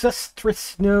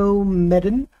 Sustrisno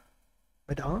Medon,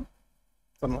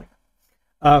 something like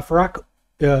that. Farak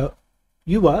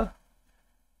Yua,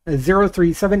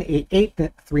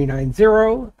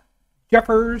 03788390,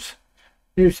 Jeffers,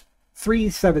 there's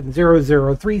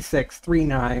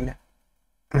 37003639,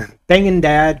 Bangin'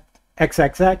 Dad,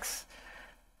 XXX,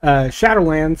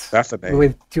 Shadowlands, That's a name.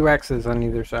 with 2 X's on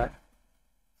either side.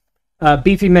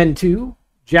 Beefy Men 2,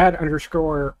 Jad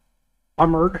 _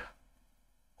 Umard.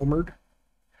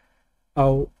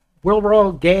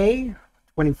 Wilroll Gay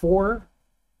 24,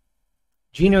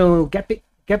 Gino Gepu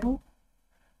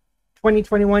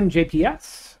 2021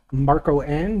 JPS, Marco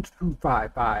N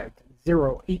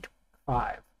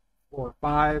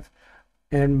 255085545,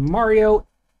 and Mario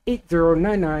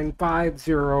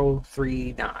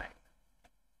 80995039.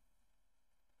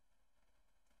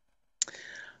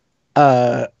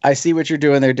 I see what you're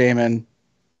doing there, Damon.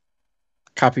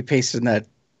 Copy pasting that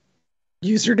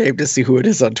username to see who it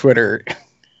is on Twitter.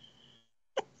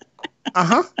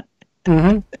 Uh-huh.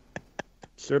 Mm-hmm.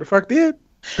 Sure the fuck did.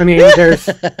 I mean, there's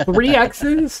 3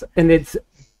 X's, and it's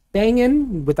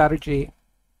banging without a G.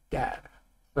 Dad.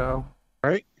 So.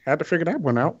 Right? Had to figure that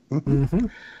one out. Mm-hmm.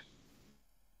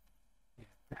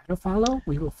 How to follow?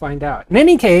 We will find out. In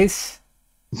any case,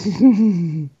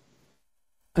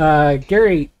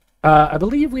 Gary, I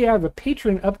believe we have a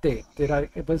patron update.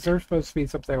 Was there supposed to be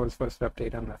something I was supposed to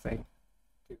update on the thing?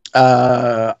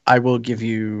 I will give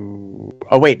you.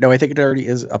 Oh wait, no, I think it already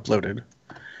is uploaded.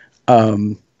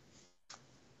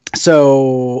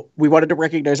 So we wanted to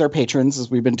recognize our patrons as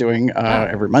we've been doing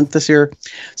every month this year.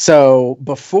 So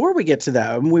before we get to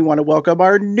them, we want to welcome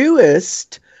our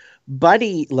newest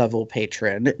buddy level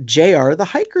patron, JR the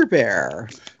Hiker Bear.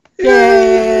 Yay!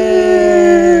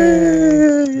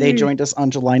 They joined us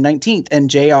on July 19th, and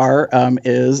JR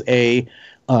is a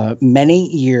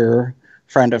many-year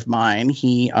friend of mine.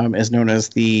 He is known as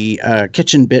the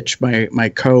kitchen bitch, my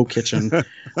co-kitchen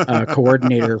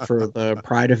coordinator for the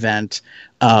Pride event.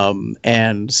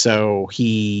 And so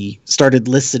he started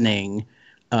listening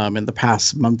in the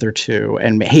past month or two,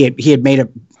 and he had made a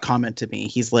comment to me.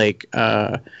 He's like,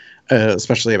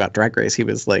 especially about Drag Race, he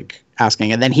was like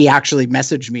asking, and then he actually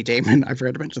messaged me, Damon. I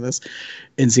forgot to mention this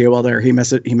in COL there. He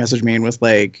messaged me and was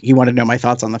like, he wanted to know my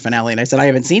thoughts on the finale, and I said I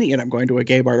haven't seen it yet. I'm going to a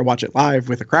gay bar to watch it live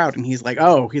with a crowd, and he's like,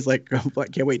 I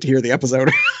can't wait to hear the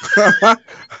episode.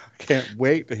 Can't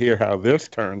wait to hear how this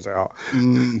turns out.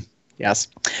 Yes.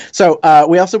 So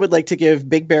we also would like to give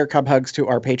big bear cub hugs to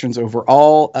our patrons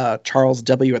overall. Charles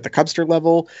W. at the Cubster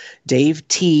level, Dave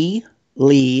T.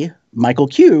 Lee, Michael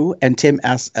Q, and Tim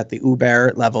S. at the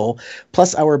Uber level,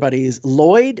 plus our buddies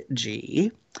Lloyd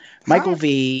G, Michael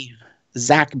V,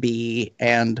 Zach B,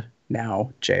 and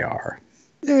now JR.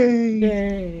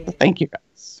 Yay! Thank you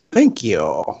guys. Thank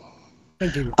you.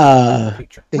 Thank you.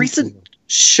 Recent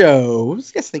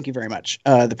shows. Yes, thank you very much.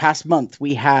 The past month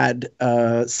we had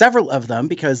several of them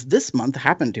because this month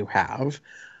happened to have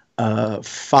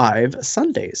 5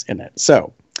 Sundays in it.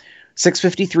 So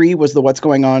 653 was the What's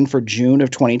Going On for June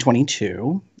of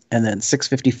 2022. And then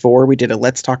 654, we did a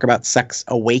Let's Talk About Sex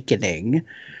Awakening.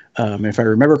 If I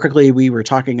remember correctly, we were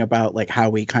talking about like how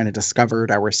we kind of discovered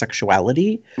our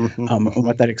sexuality, and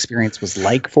what that experience was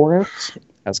like for us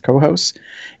as co-hosts.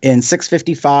 In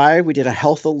 655, we did a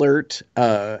health alert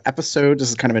episode. This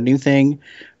is kind of a new thing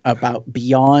about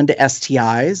beyond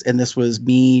STIs. And this was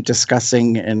me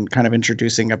discussing and kind of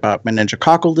introducing about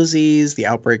meningococcal disease, the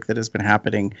outbreak that has been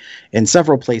happening in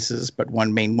several places, but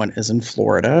one main one is in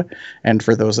Florida. And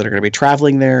for those that are going to be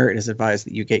traveling there, it is advised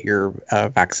that you get your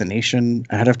vaccination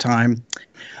ahead of time.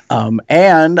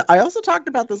 And I also talked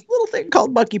about this little thing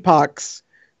called monkeypox,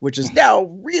 which is now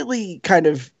really kind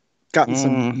of gotten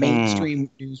some mainstream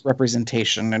news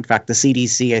representation. In fact, the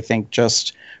CDC, I think,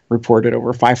 just reported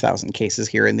over 5,000 cases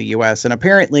here in the U.S. And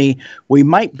apparently, we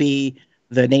might be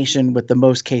the nation with the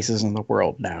most cases in the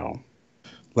world now.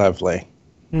 Lovely.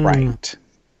 Right.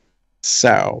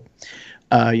 So,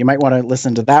 You might want to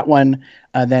listen to that one.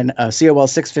 Then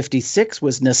COL656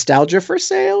 was Nostalgia for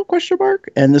Sale, question mark.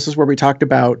 And this is where we talked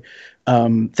about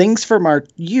things from our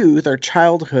youth, our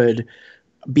childhood,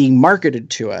 being marketed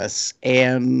to us,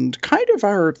 and kind of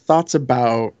our thoughts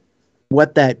about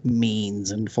what that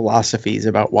means and philosophies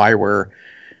about why we're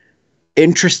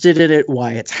interested in it,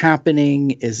 why it's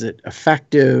happening, is it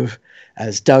effective?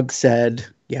 As Doug said,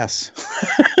 yes,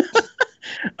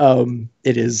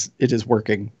 it is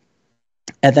working.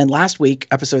 And then last week,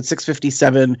 episode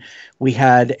 657, we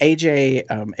had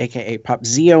AJ, aka Pop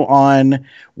Zio, on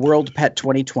World Pet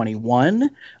 2021,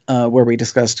 where we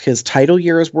discussed his title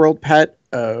year as World Pet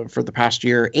for the past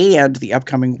year and the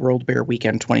upcoming World Bear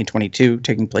Weekend 2022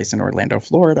 taking place in Orlando,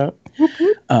 Florida,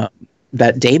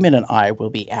 that Damon and I will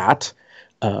be at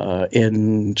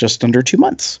in just under 2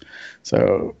 months.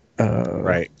 So,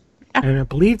 Right. And I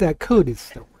believe that code is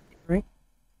still working,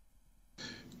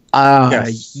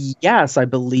 right? Yes, I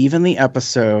believe in the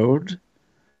episode.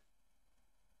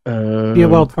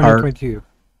 COL 2022.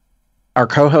 Our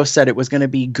co-host said it was going to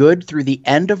be good through the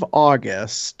end of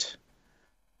August,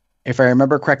 if I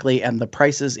remember correctly, and the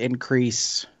prices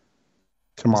increase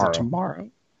Tomorrow. Tomorrow.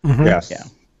 Mhm. Yes. Yeah,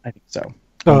 I think so.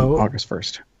 So- August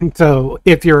 1st. So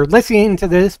if you're listening to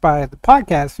this by the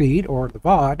podcast feed or the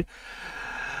VOD,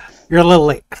 you're a little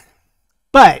late.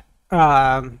 But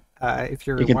if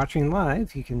you're You can- watching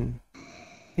live, you can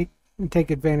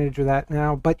take advantage of that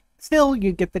now. But still,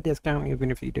 you get the discount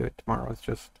even if you do it tomorrow. It's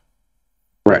just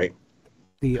Right.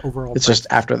 the overall. It's just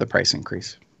after the price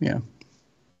increase. Yeah.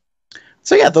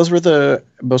 So yeah, those were the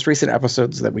most recent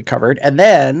episodes that we covered. And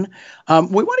then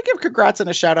we want to give congrats and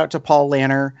a shout out to Paul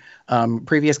Lanner,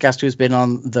 previous guest who's been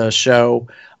on the show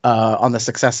on the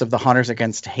success of the Hunters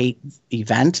Against Hate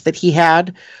event that he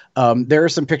had. There are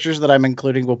some pictures that I'm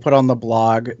including. We'll put on the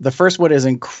blog. The first one is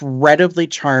incredibly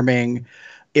charming,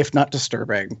 if not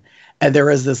disturbing. And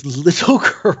there is this little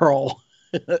girl,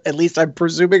 at least I'm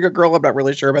presuming a girl, I'm not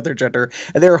really sure about their gender,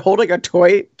 and they're holding a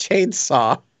toy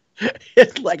chainsaw.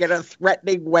 It's like in a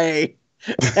threatening way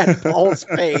at Paul's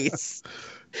face.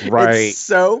 Right. It's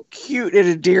so cute and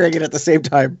endearing and at the same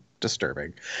time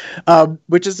disturbing,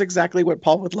 which is exactly what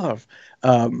Paul would love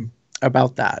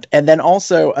about that. And then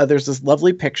also there's this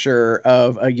lovely picture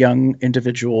of a young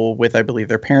individual with, I believe,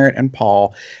 their parent and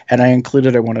Paul. And I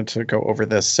wanted to go over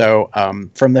this. So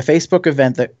from the Facebook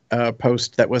event that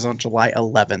post that was on July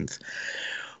 11th,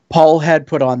 Paul had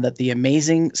put on that the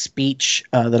amazing speech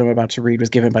that I'm about to read was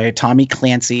given by Tommy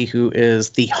Clancy, who is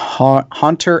the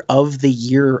Hunter of the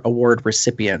Year award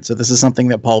recipient. So this is something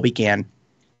that Paul began,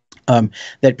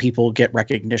 that people get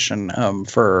recognition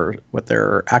for what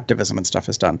their activism and stuff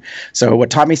has done. So what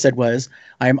Tommy said was,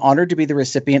 I am honored to be the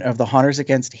recipient of the Hunters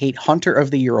Against Hate Hunter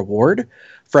of the Year award.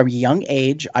 From a young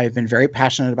age, I have been very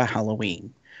passionate about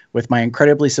Halloween. With my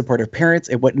incredibly supportive parents,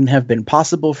 it wouldn't have been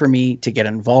possible for me to get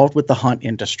involved with the haunt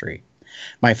industry.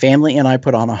 My family and I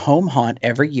put on a home haunt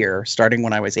every year, starting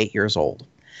when I was 8 years old.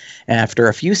 After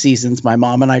a few seasons, my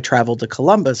mom and I traveled to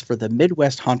Columbus for the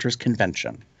Midwest Haunters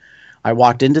Convention. I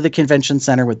walked into the convention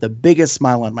center with the biggest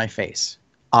smile on my face.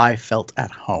 I felt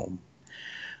at home.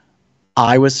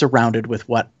 I was surrounded with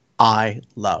what I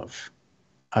love.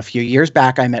 A few years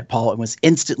back, I met Paul and was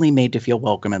instantly made to feel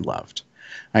welcome and loved.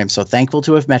 I am so thankful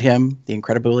to have met him, the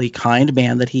incredibly kind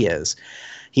man that he is.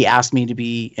 He asked me to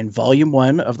be in volume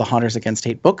 1 of the Hunters Against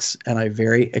Hate books, and I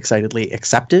very excitedly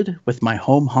accepted with my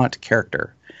home haunt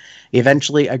character.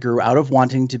 Eventually, I grew out of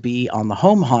wanting to be on the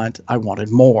home haunt. I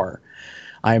wanted more.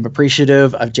 I am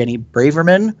appreciative of Jenny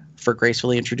Braverman for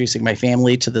gracefully introducing my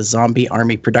family to the Zombie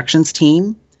Army Productions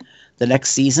team. The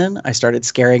next season, I started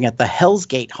scaring at the Hell's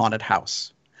Gate Haunted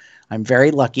House. I'm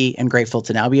very lucky and grateful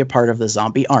to now be a part of the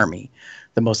Zombie Army,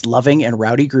 the most loving and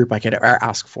rowdy group I could ever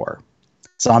ask for.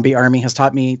 Zombie Army has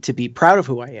taught me to be proud of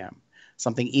who I am,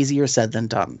 something easier said than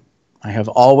done. I have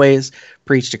always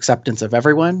preached acceptance of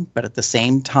everyone, but at the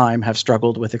same time have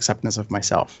struggled with acceptance of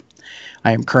myself.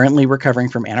 I am currently recovering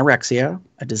from anorexia,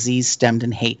 a disease stemmed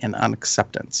in hate and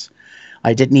unacceptance.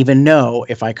 I didn't even know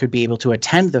if I could be able to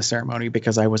attend the ceremony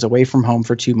because I was away from home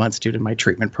for 2 months due to my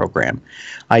treatment program.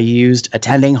 I used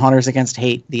attending Hunters Against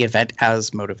Hate, the event,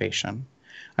 as motivation.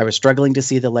 I was struggling to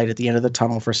see the light at the end of the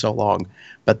tunnel for so long,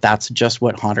 but that's just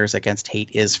what Hunters Against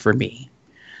Hate is for me.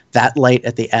 That light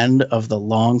at the end of the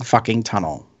long fucking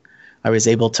tunnel. I was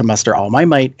able to muster all my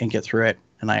might and get through it,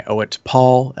 and I owe it to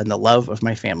Paul and the love of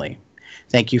my family.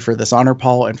 Thank you for this honor,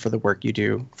 Paul, and for the work you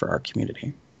do for our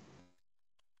community.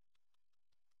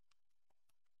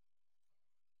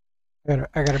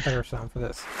 I got a better sound for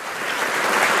this.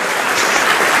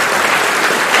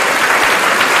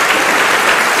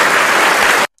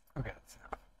 Okay.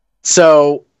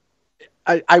 So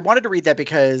I wanted to read that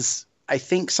because I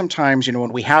think sometimes,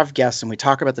 when we have guests and we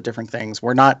talk about the different things,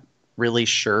 we're not really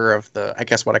sure of the, I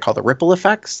guess what I call the ripple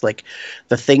effects, like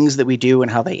the things that we do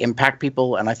and how they impact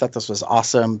people. And I thought this was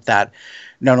awesome that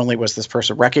not only was this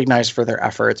person recognized for their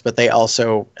efforts, but they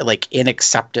also, like, in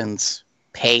acceptance,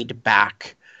 paid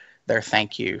back their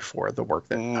thank you for the work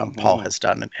that Paul has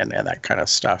done and that kind of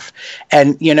stuff.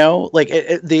 And like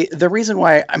the reason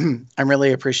why I'm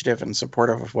really appreciative and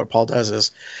supportive of what Paul does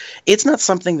is it's not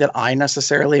something that I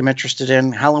necessarily am interested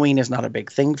in. Halloween is not a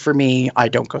big thing for me. I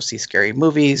don't go see scary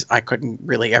movies. I couldn't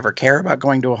really ever care about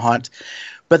going to a haunt,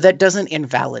 but that doesn't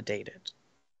invalidate it.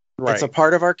 Right. It's a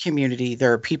part of our community.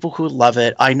 There are people who love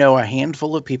it. I know a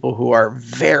handful of people who are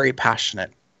very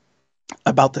passionate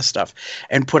about this stuff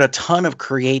and put a ton of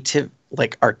creative,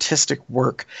 like, artistic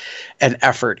work and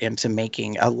effort into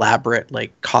making elaborate,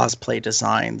 like, cosplay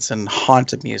designs and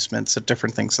haunt amusements and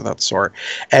different things of that sort.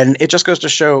 And it just goes to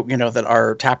show, that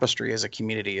our tapestry as a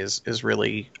community is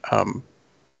really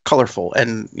colorful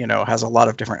and, has a lot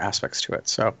of different aspects to it.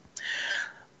 So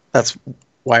that's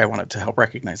why I wanted to help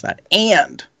recognize that.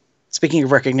 And speaking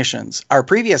of recognitions, our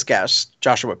previous guest,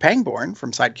 Joshua Pangborn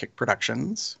from Sidekick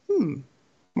Productions,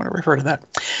 I'm going to refer to that,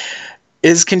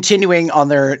 is continuing on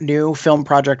their new film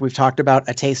project we've talked about,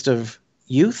 A Taste of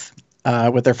Youth,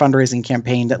 with their fundraising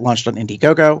campaign that launched on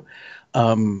Indiegogo.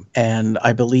 And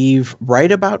I believe right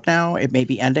about now it may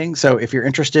be ending. So if you're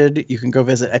interested, you can go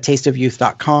visit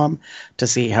atasteofyouth.com to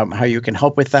see how you can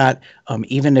help with that.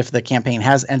 Even if the campaign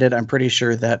has ended, I'm pretty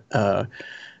sure that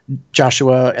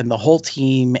Joshua and the whole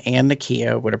team and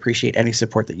Nakia would appreciate any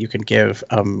support that you can give.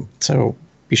 So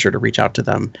be sure to reach out to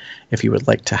them if you would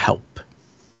like to help.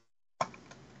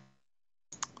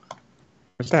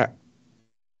 What's that?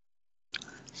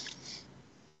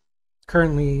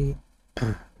 Currently,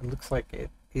 it looks like it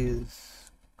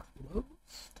is closed.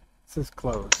 It says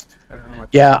closed. I don't know what.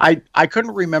 Yeah, I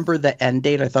couldn't remember the end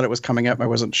date. I thought it was coming up. I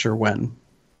wasn't sure when.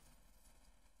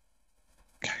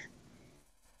 Okay.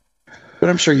 But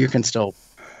I'm sure you can still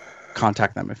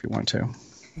contact them if you want to.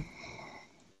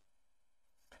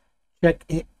 Check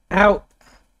it out,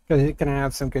 because it's going to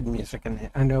have some good music in it.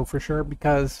 I know for sure,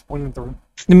 because one of the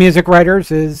music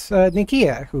writers is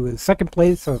Nakia, who is second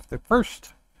place of the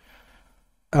first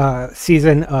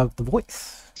season of The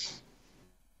Voice.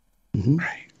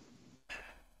 Right.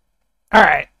 All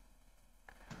right.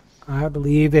 I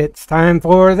believe it's time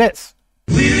for this.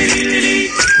 All right,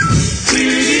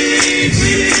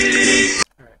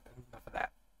 enough of that.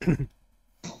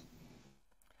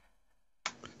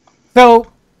 So,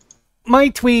 my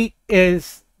tweet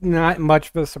is not much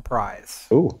of a surprise.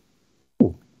 Ooh.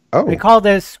 Oh. They call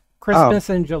this Christmas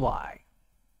in July.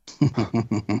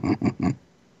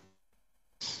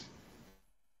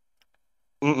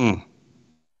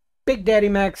 Big Daddy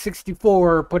Max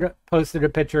 64 posted a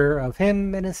picture of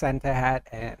him in a Santa hat,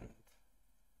 and,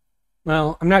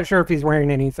 well, I'm not sure if he's wearing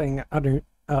anything under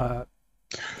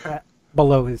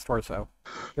below his torso.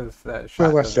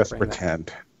 Well, let's just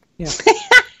pretend. Yeah.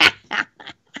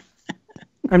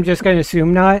 I'm just going to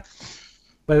assume not.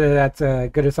 Whether that's a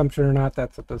good assumption or not,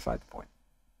 that's beside the point.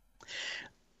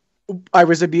 I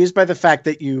was amused by the fact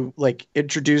that you, like,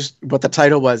 introduced what the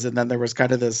title was, and then there was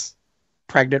kind of this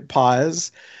pregnant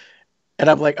pause. And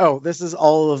I'm like, oh, this is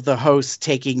all of the hosts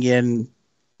taking in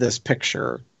this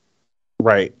picture.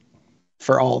 Right.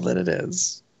 For all that it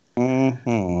is.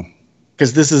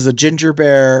 Because this is a ginger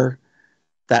bear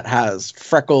that has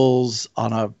freckles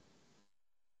on a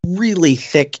really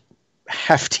thick,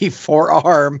 hefty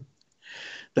forearm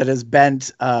that is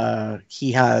bent.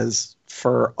 He has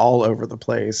fur all over the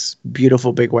place.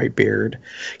 Beautiful big white beard.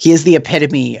 He is the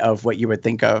epitome of what you would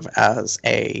think of as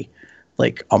a,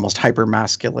 like, almost hyper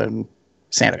masculine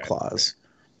Santa Claus.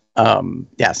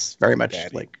 Yes, very much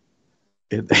Daddy. Like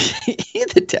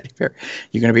the teddy bear.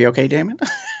 You gonna be okay, Damon?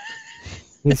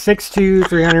 He's 6'2",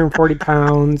 340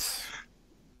 pounds.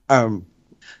 So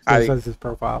says his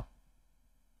profile.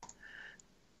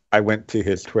 I went to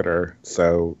his Twitter,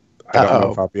 so I don't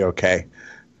know if I'll be okay.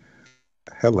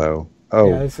 Hello.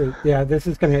 Oh. This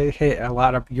is going to hit a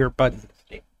lot of your buttons.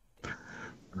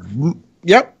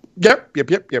 Yep. Okay,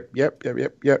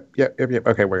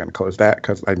 we're going to close that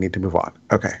because I need to move on.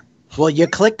 Okay. Well, you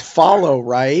clicked follow,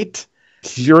 right?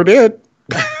 Sure did.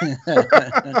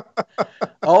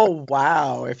 Oh,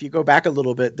 wow. If you go back a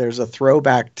little bit, there's a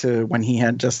throwback to when he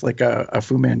had just like a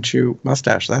Fu Manchu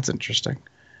mustache. That's interesting.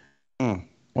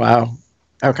 Wow.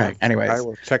 Okay. Anyways, I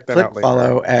will check that click out later.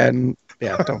 Follow and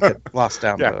don't get lost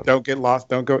down. Yeah, don't get lost.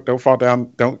 Don't fall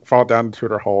down. Don't fall down the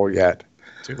Twitter hole yet.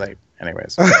 Too late.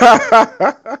 Anyways.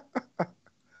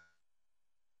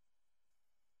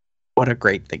 What a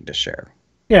great thing to share.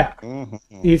 Yeah.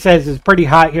 He says it's pretty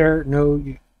hot here. No,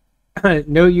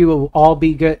 know you will all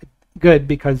be good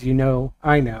because you know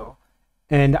I know.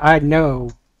 And I know,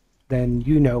 then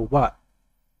you know what.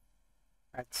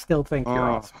 I still think you're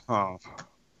awesome.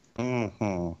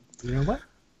 You know what?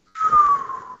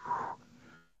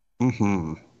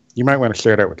 You might want to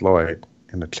share that with Lloyd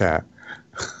in the chat.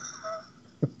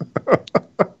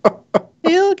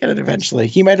 He'll get it eventually.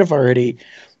 He might have already.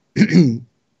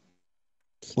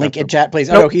 Link in chat, please.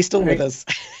 Oh no, he's still with us.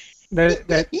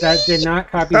 That did not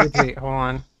copy the tweet. Hold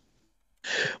on.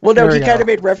 Well, no, he kind of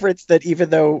made reference that even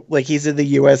though like he's in the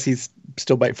U.S., he's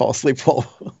still might fall asleep while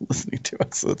listening to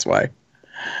us. So that's why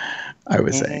I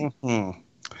was saying.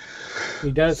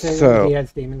 He does say that he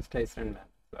has demons taste in men.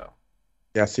 So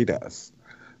yes, he does.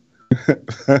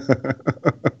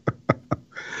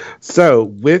 So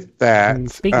with that,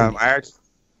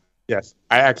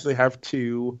 I actually have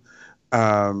two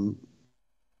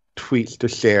tweets to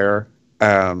share.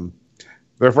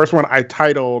 The first one I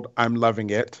titled "I'm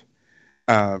Loving It,"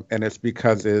 and it's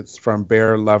because it's from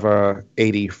Bear Lover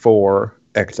 84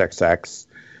 XXX,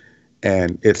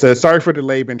 and it says, "Sorry for the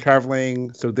delay. Been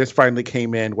traveling, so this finally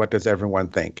came in. What does everyone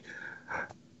think?"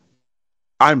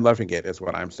 I'm loving it, is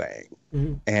what I'm saying,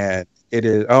 and it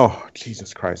is. Oh,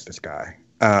 Jesus Christ, this guy!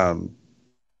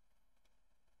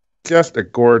 Just a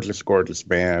gorgeous, gorgeous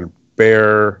man.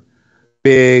 Bear,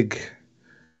 big,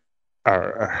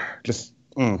 just,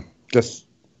 and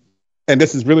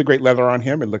this is really great leather on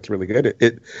him. It looks really good.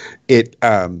 It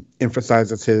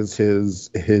emphasizes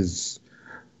his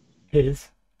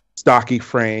stocky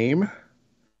frame.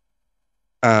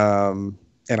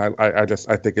 And I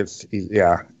think it's,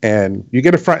 yeah. And you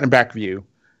get a front and back view,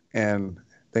 and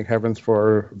thank heavens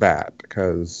for that,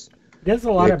 because there's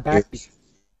a lot of back views.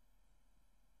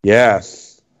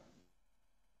 Yes.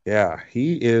 Yeah,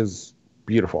 he is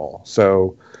beautiful.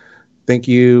 So thank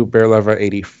you, Bear Lover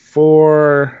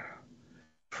 84,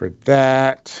 for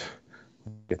that.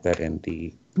 Get that in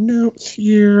the notes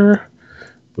here.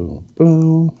 Boom,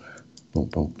 boom, boom,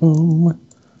 boom, boom.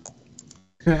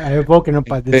 I have woken up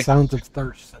by the sounds of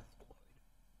thirst.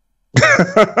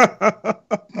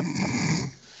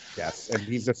 Yes, and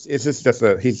he's just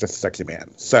a sexy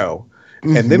man. So,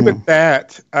 and then with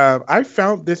that, I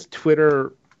found this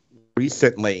Twitter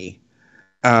recently.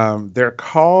 They're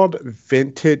called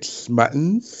Vintage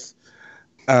Smuttons,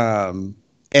 and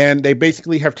they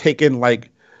basically have taken,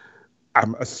 like,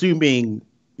 I'm assuming,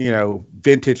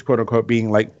 vintage, quote unquote,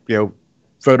 being like,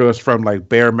 photos from like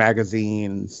Bear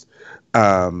magazines,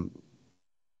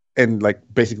 and like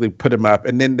basically put them up.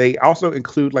 And then they also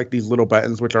include like these little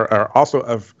buttons, which are also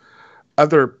of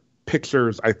other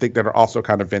pictures, I think, that are also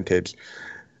kind of vintage.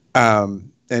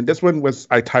 And this one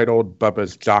I titled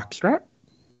Bubba's Jockstrap.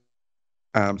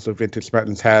 So Vintage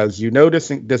Buttons has, this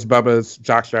Bubba's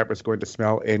Jockstrap is going to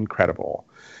smell incredible.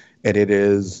 And it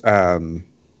is a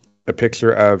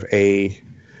picture of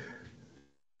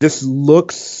this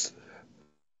looks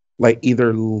like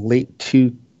either late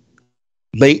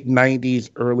 90s,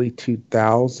 early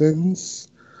 2000s,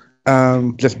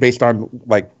 just based on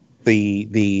like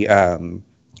the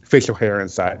facial hair and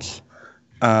such.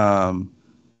 But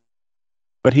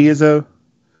he is a,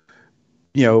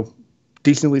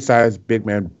 decently sized big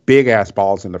man, big ass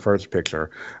balls in the first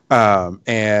picture.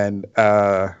 And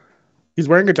he's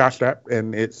wearing a jockstrap,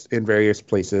 and it's in various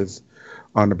places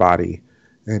on the body.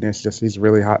 And it's just, he's a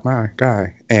really hot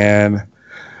guy. And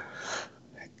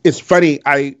it's funny,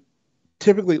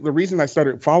 typically, the reason I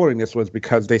started following this was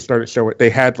because they started showing,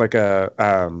 they had like they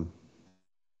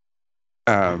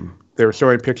were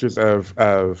showing pictures of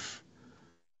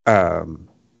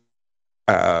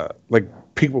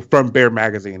like people from Bear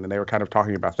magazine, and they were kind of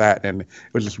talking about that, and it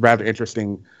was just rather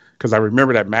interesting because I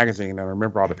remember that magazine and I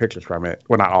remember all the pictures from it.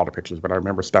 Well, not all the pictures, but I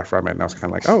remember stuff from it, and I was kind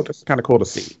of like, oh, this is kind of cool to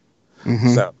see.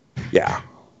 So yeah.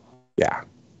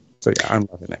 So yeah, I'm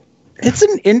loving it. It's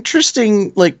an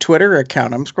interesting like Twitter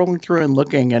account. I'm scrolling through and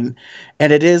looking, and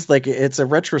it is like, it's a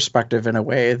retrospective in a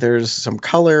way. There's some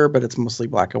color, but it's mostly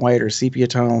black and white or sepia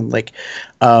tone, like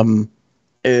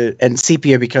and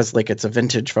sepia because like it's a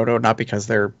vintage photo, not because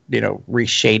they're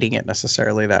reshading it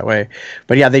necessarily that way.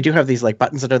 But yeah, they do have these like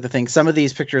buttons and other things. Some of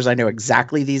these pictures I know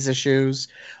exactly these issues.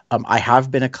 I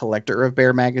have been a collector of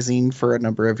Bear magazine for a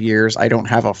number of years. I don't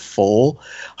have a full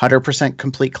 100%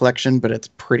 complete collection, but it's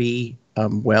pretty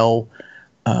well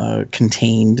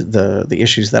contained, the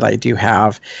issues that I do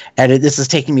have. And this is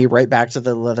taking me right back to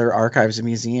the Leather Archives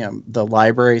Museum. The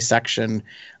library section,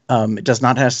 it does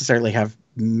not necessarily have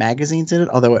magazines in it,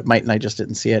 although it might, and I just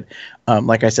didn't see it.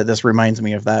 Like I said, this reminds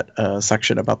me of that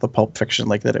section about the pulp fiction,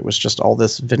 like that it was just all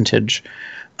this vintage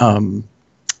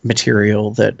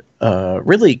material that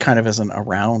really kind of isn't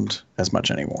around as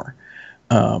much anymore.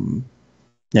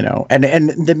 You know, and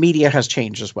the media has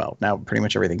changed as well. Now pretty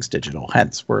much everything's digital.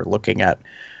 Hence, we're looking at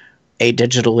a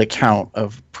digital account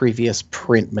of previous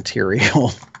print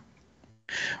material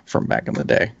from back in the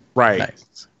day. Right.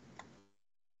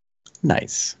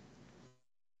 Nice.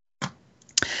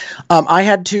 I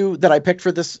had two that I picked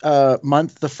for this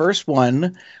month. The first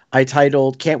one I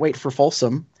titled "Can't Wait for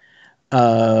Folsom."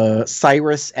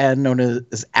 Cyrus N, known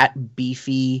as at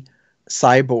Beefy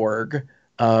Cyborg.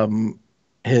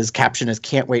 His caption is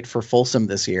 "Can't wait for Folsom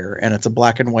this year," and it's a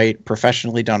black and white,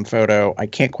 professionally done photo. I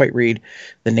can't quite read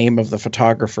the name of the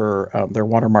photographer, their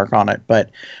watermark on it, but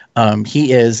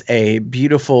he is a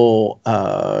beautiful,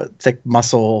 thick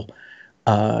muscle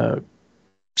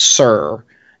sir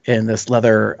in this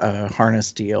leather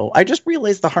harness deal. I just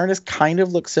realized the harness kind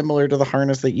of looks similar to the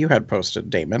harness that you had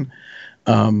posted, Damon.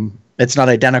 It's not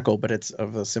identical, but it's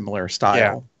of a similar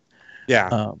style.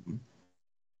 Yeah.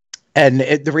 And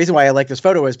the reason why I like this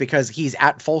photo is because he's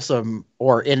at Folsom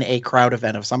or in a crowd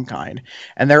event of some kind.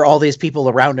 And there are all these people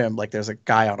around him. Like there's a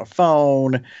guy on a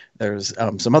phone. There's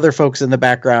some other folks in the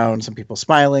background, some people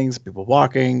smiling, some people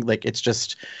walking. Like it's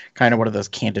just kind of one of those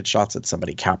candid shots that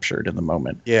somebody captured in the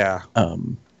moment. Yeah.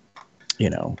 You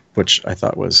know, which I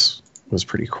thought was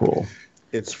pretty cool.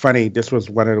 It's funny. This was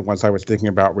one of the ones I was thinking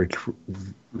about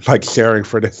like sharing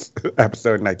for this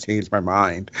episode, and I changed my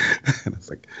mind. And it's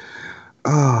like,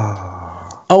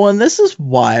 oh, and this is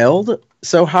wild.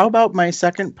 So how about my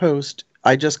second post?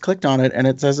 I just clicked on it and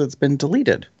it says it's been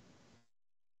deleted.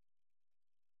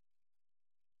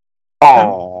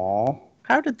 oh,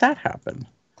 How did that happen?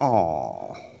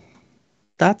 oh.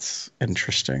 That's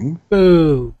interesting.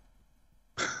 Boo.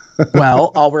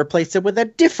 Well, I'll replace it with a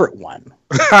different one.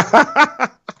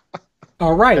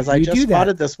 All right, Because I you just do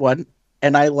spotted that. this one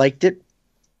and I liked it.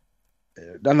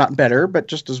 Not better, but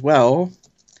just as well.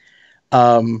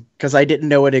 Because I didn't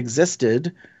know it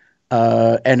existed.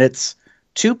 And it's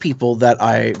two people that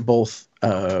I both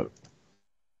kind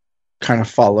of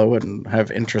follow and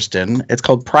have interest in. It's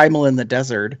called Primal in the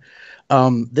Desert.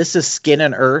 This is Skin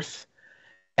and Earth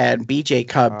and BJ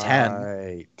Cub 10.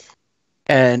 Right.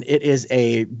 And it is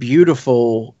a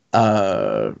beautiful,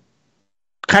 kind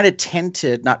of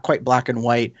tinted, not quite black and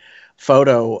white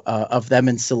photo of them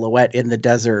in silhouette in the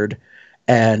desert.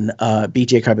 And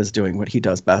BJ Cub is doing what he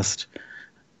does best,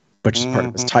 which is part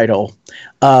of his title.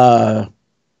 And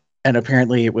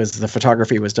apparently the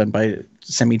photography was done by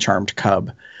Semi-Charmed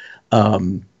Cub.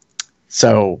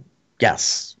 So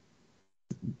yes,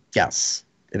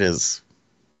 it is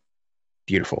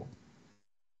beautiful.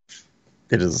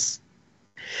 It is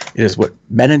what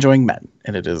men enjoying men,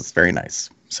 and it is very nice.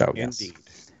 So yes. Indeed.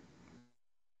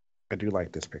 I do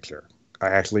like this picture. I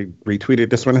actually retweeted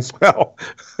this one as well.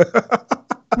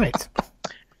 Nice.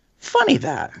 Funny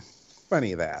that.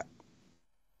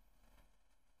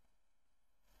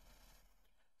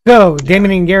 So,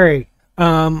 Damon and Gary,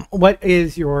 what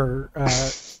is your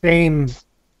same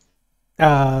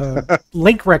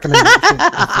link recommendation for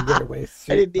getaways?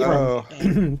 I didn't even-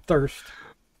 From Thirst.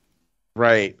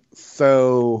 Right.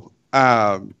 So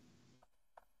I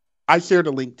shared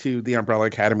a link to the Umbrella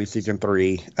Academy season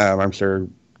 3. I'm sure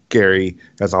Gary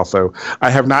has also. I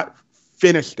have not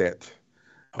finished it.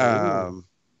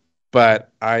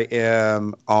 But I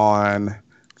am on. I'm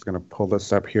just going to pull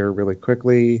this up here really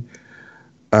quickly.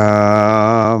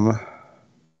 I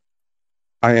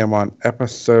am on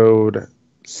episode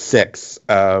 6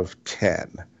 of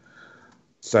 10.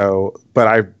 So, but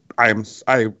I am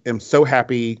so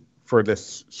happy for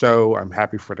this show. I'm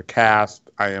happy for the cast.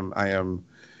 I am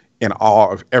in awe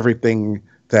of everything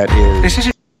that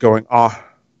is going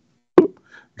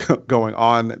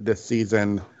on this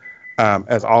season.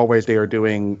 As always, they are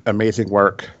doing amazing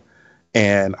work,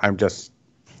 and it's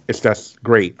just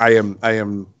great.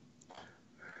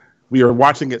 We are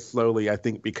watching it slowly, I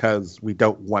think, because we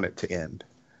don't want it to end.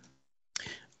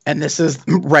 And this is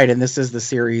right, and this is the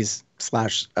series /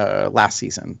 last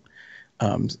season,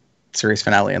 series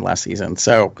finale and last season.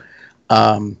 So,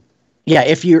 yeah,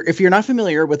 if you're not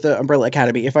familiar with the Umbrella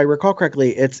Academy, if I recall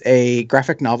correctly, it's a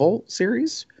graphic novel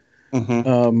series,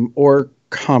 or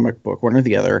comic book, one or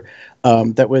the other,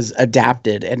 that was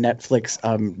adapted, and Netflix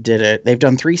did it. They've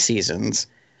done 3 seasons.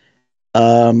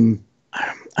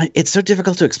 It's so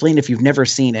difficult to explain if you've never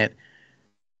seen it.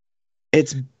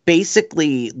 It's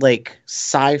basically like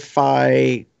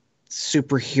sci-fi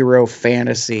superhero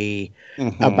fantasy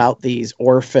about these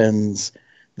orphans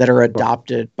that are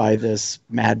adopted by this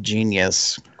mad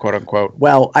genius, quote unquote.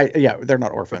 Well, they're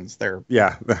not orphans. They're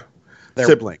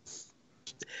siblings.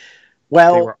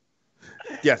 Well,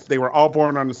 Yes, they were all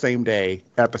born on the same day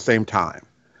at the same time,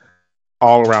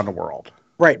 all around the world.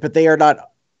 Right, but they are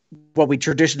not what we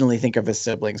traditionally think of as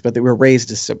siblings, but they were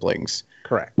raised as siblings.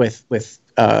 Correct. With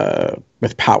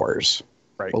powers.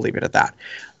 Right. We'll leave it at that.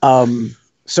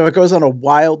 So it goes on a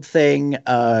wild thing.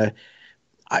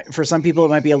 For some people, it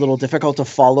might be a little difficult to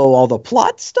follow all the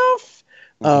plot stuff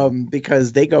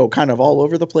because they go kind of all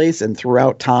over the place and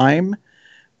throughout time.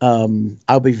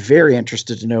 I'll be very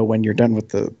interested to know when you're done with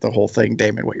the whole thing,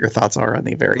 Damon, what your thoughts are on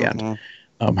the very end,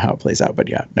 how it plays out. But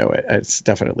yeah, no, it's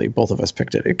definitely both of us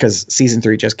picked it because season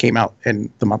 3 just came out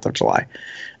in the month of July,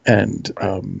 and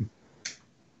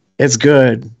it's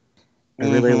good. I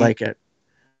really like it.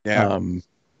 Yeah.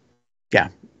 Yeah.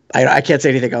 I can't say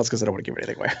anything else because I don't want to give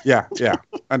anything away. Yeah.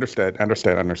 Understood.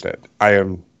 I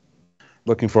am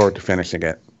looking forward to finishing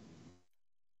it.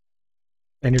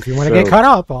 And if you want to get caught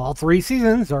up, all 3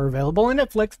 seasons are available on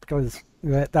Netflix because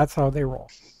that's how they roll.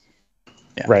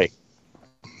 Yeah. Right.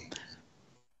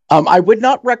 I would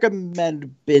not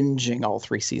recommend binging all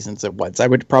 3 seasons at once. I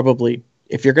would probably,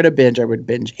 if you're going to binge, I would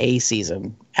binge a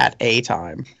season at a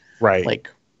time. Right. Like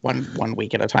one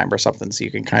week at a time or something, so you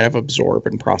can kind of absorb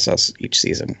and process each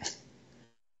season.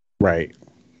 Right.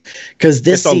 Because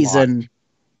this season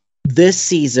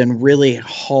really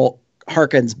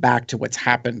harkens back to what's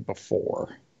happened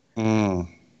before. And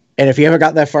if you haven't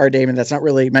gotten that far, Damon, that's not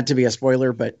really meant to be a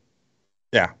spoiler, but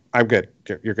yeah, I'm good.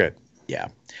 You're good. Yeah.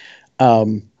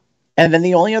 And then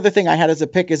the only other thing I had as a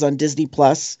pick is on Disney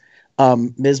Plus,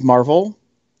 Ms. Marvel.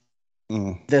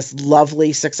 This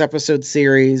lovely 6-episode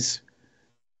series.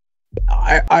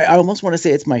 I almost want to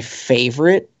say it's my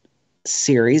favorite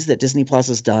series that Disney Plus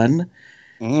has done.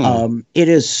 It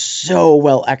is so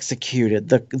well executed.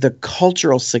 The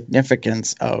cultural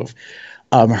significance of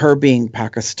her being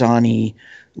Pakistani,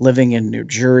 living in New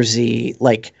Jersey,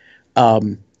 like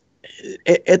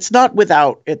it's not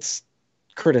without its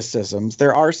criticisms.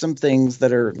 There are some things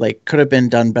that are like could have been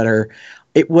done better.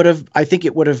 I think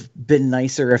it would have been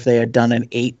nicer if they had done an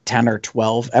 8, 10, or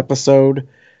 12 episode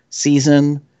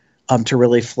season to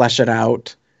really flesh it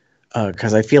out.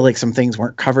 Because I feel like some things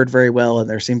weren't covered very well, and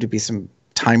there seemed to be some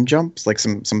time jumps, like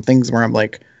some things where I'm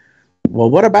like, well,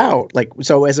 what about? Like,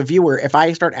 so as a viewer, if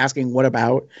I start asking what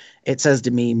about, it says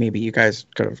to me, maybe you guys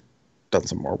could have done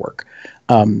some more work,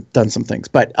 done some things.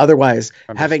 But otherwise,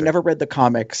 having never read the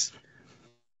comics,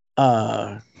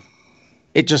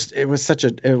 it was such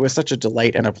a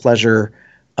delight and a pleasure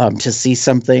to see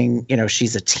something. You know,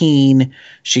 she's a teen.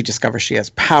 She discovers she has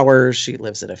powers. She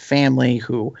lives in a family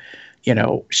who, you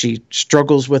know, she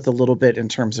struggles with a little bit in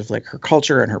terms of like her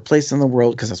culture and her place in the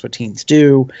world, because that's what teens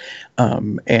do.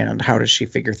 And how does she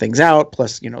figure things out?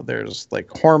 Plus, you know, there's like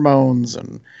hormones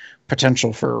and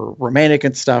potential for romantic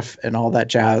and stuff and all that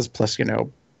jazz. Plus, you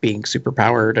know, being super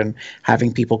powered and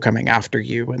having people coming after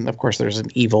you. And of course there's an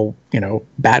evil, you know,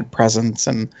 bad presence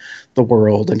in the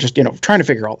world, and just, you know, trying to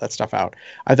figure all that stuff out.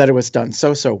 I thought it was done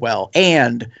so well.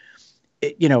 And,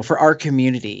 you know, for our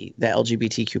community, the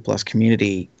LGBTQ plus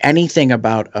community, anything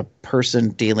about a person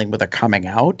dealing with a coming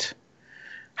out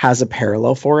has a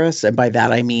parallel for us. And by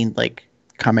that, I mean like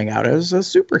coming out as a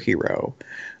superhero,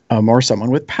 or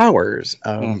someone with powers,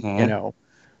 you know,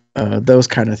 those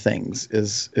kind of things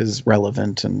is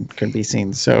relevant and can be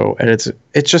seen. So, and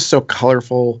it's just so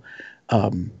colorful.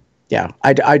 Yeah,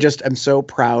 I just am so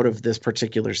proud of this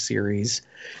particular series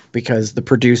because the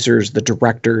producers, the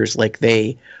directors, like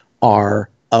they are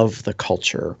of the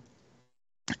culture.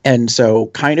 And so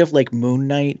kind of like Moon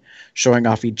Knight showing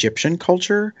off Egyptian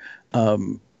culture,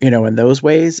 you know, in those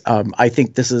ways, I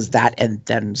think this is that and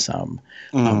then some,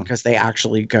 because they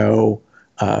actually go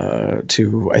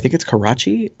to, I think it's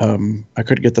Karachi. I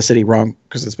could get the city wrong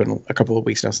because it's been a couple of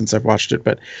weeks now since I've watched it,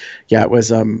 but yeah, it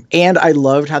was, and I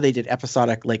loved how they did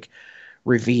episodic like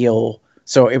reveal.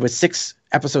 So it was 6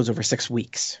 episodes over 6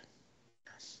 weeks.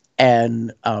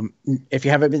 And if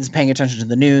you haven't been paying attention to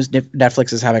the news,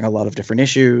 Netflix is having a lot of different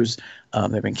issues.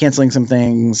 They've been canceling some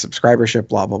things, subscribership,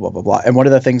 blah, blah, blah, blah, blah. And one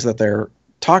of the things that they're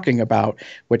talking about,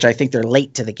 which I think they're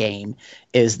late to the game,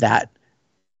 is that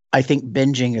I think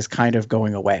binging is kind of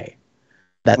going away.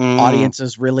 That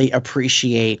audiences really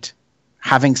appreciate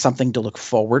having something to look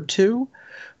forward to.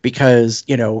 Because,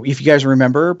 you know, if you guys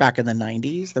remember back in the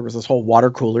 90s, there was this whole water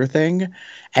cooler thing,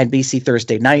 NBC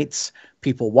Thursday nights,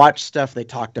 people watched stuff, they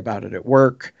talked about it at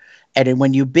work. And then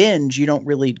when you binge, you don't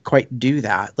really quite do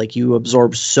that. Like you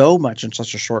absorb so much in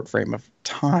such a short frame of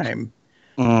time.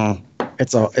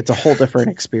 It's a whole different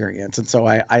experience. And so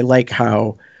I like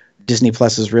how Disney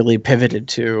Plus has really pivoted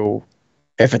to,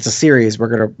 if it's a series, we're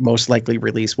going to most likely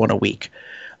release one a week.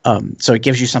 So it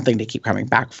gives you something to keep coming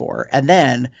back for. And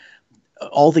then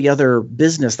all the other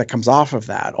business that comes off of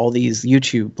that, all these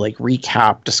YouTube like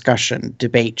recap, discussion,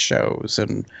 debate shows,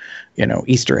 and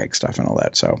Easter egg stuff and all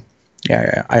that. So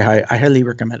yeah, I highly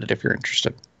recommend it if you're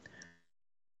interested.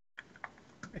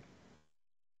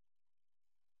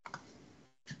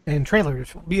 And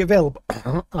trailers will be available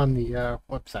on the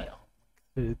website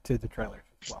to the trailers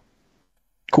as well.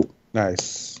 Cool.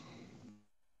 Nice.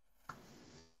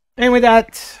 And with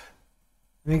that,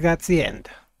 I think that's the end.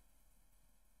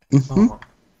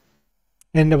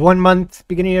 And the 1 month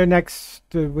beginning of next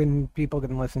when people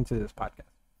can listen to this podcast.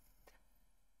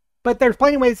 But there's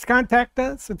plenty of ways to contact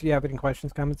us. If you have any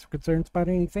questions, comments, or concerns about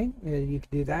anything, you can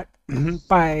do that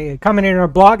by commenting on our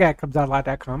blog at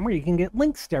cubsoutloud.com, where you can get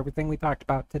links to everything we talked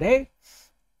about today.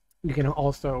 You can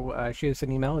also shoot us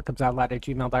an email at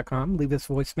cubsoutloud@gmail.com. Leave us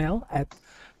a voicemail at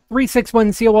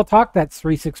 361-COL-TALK. That's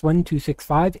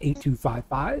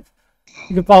 361-265-8255.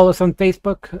 You can follow us on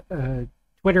Facebook,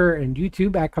 Twitter, and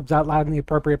YouTube at Cubs Out Loud in the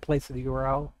appropriate place of the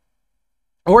URL.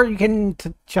 Or you can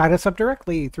chat us up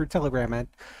directly through Telegram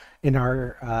in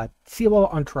our COL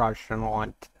Entourage channel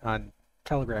on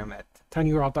Telegram at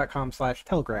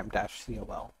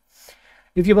tinyurl.com/telegram-COL.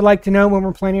 If you would like to know when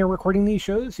we're planning on recording these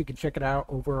shows, you can check it out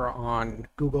over on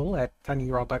Google at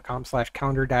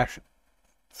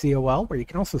tinyurl.com/calendar-COL, where you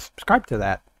can also subscribe to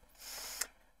that.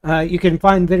 You can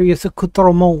find various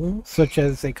accoutrements, such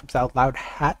as a Cubs Out Loud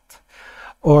hat,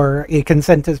 or a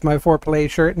Consent is My Foreplay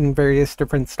shirt in various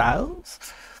different styles,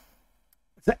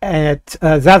 at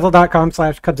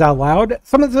zazzle.com/cubsoutloud.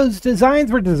 Some of those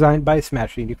designs were designed by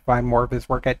Smashy. You can find more of his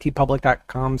work at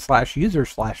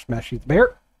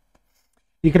tpublic.com/user/SmashyTheBear.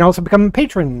 You can also become a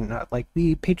patron, like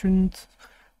the patrons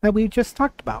that we just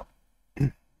talked about.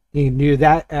 You can do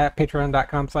that at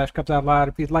patreon.com/cubsoutloud.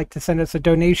 If you'd like to send us a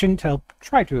donation to help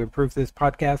try to improve this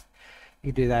podcast,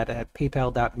 you can do that at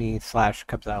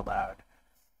paypal.me/cubsoutloud.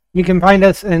 You can find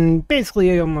us in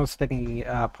basically almost any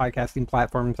podcasting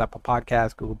platforms: Apple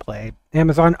Podcasts, Google Play,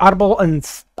 Amazon, Audible, and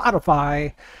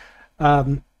Spotify.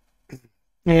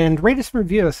 And rate us and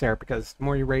review us there, because the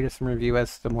more you rate us and review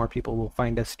us, the more people will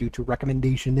find us due to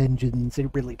recommendation engines.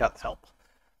 It really does help.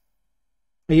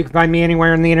 You can find me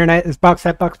anywhere on the internet as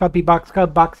Boxhead, Boxpuppy,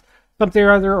 Boxcub, Box something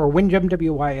or other, or Windgem,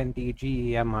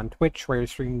 WYNDGEM on Twitch, where I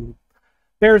stream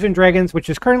Bears and Dragons, which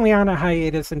is currently on a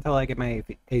hiatus until I get my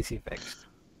AC fixed.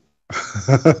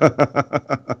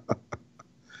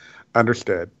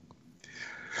 Understood.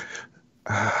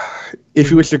 If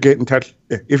you wish to get in touch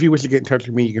with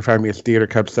me, you can find me at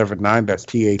TheaterCub79. That's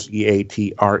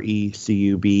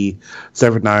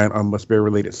TheaterCub79 on most bear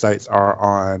related sites are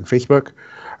on Facebook.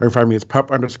 Or you can find me as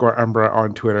pup_umbra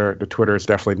on Twitter. The Twitter is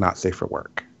definitely not safe for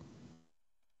work.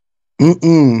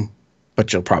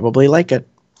 But you'll probably like it.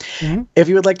 Mm-hmm. If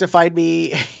you would like to find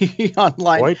me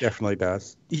online, Boy, definitely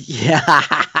does. Yeah.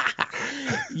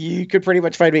 You could pretty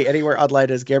much find me anywhere online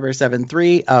as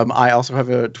Gamer73. I also have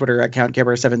a Twitter account,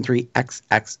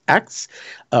 Gamer73XXX,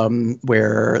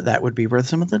 where that would be where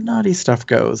some of the naughty stuff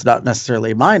goes. Not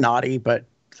necessarily my naughty, but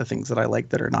the things that I like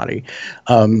that are naughty.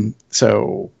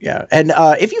 So, yeah. And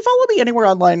if you follow me anywhere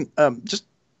online, just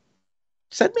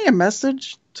send me a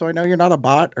message so I know you're not a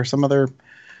bot or some other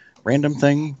random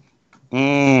thing.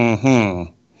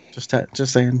 Just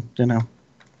saying,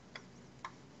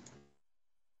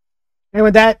 And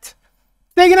with that,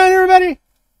 say good night, everybody.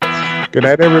 Good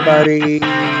night, everybody.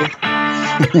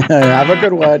 Have a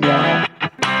good one, y'all.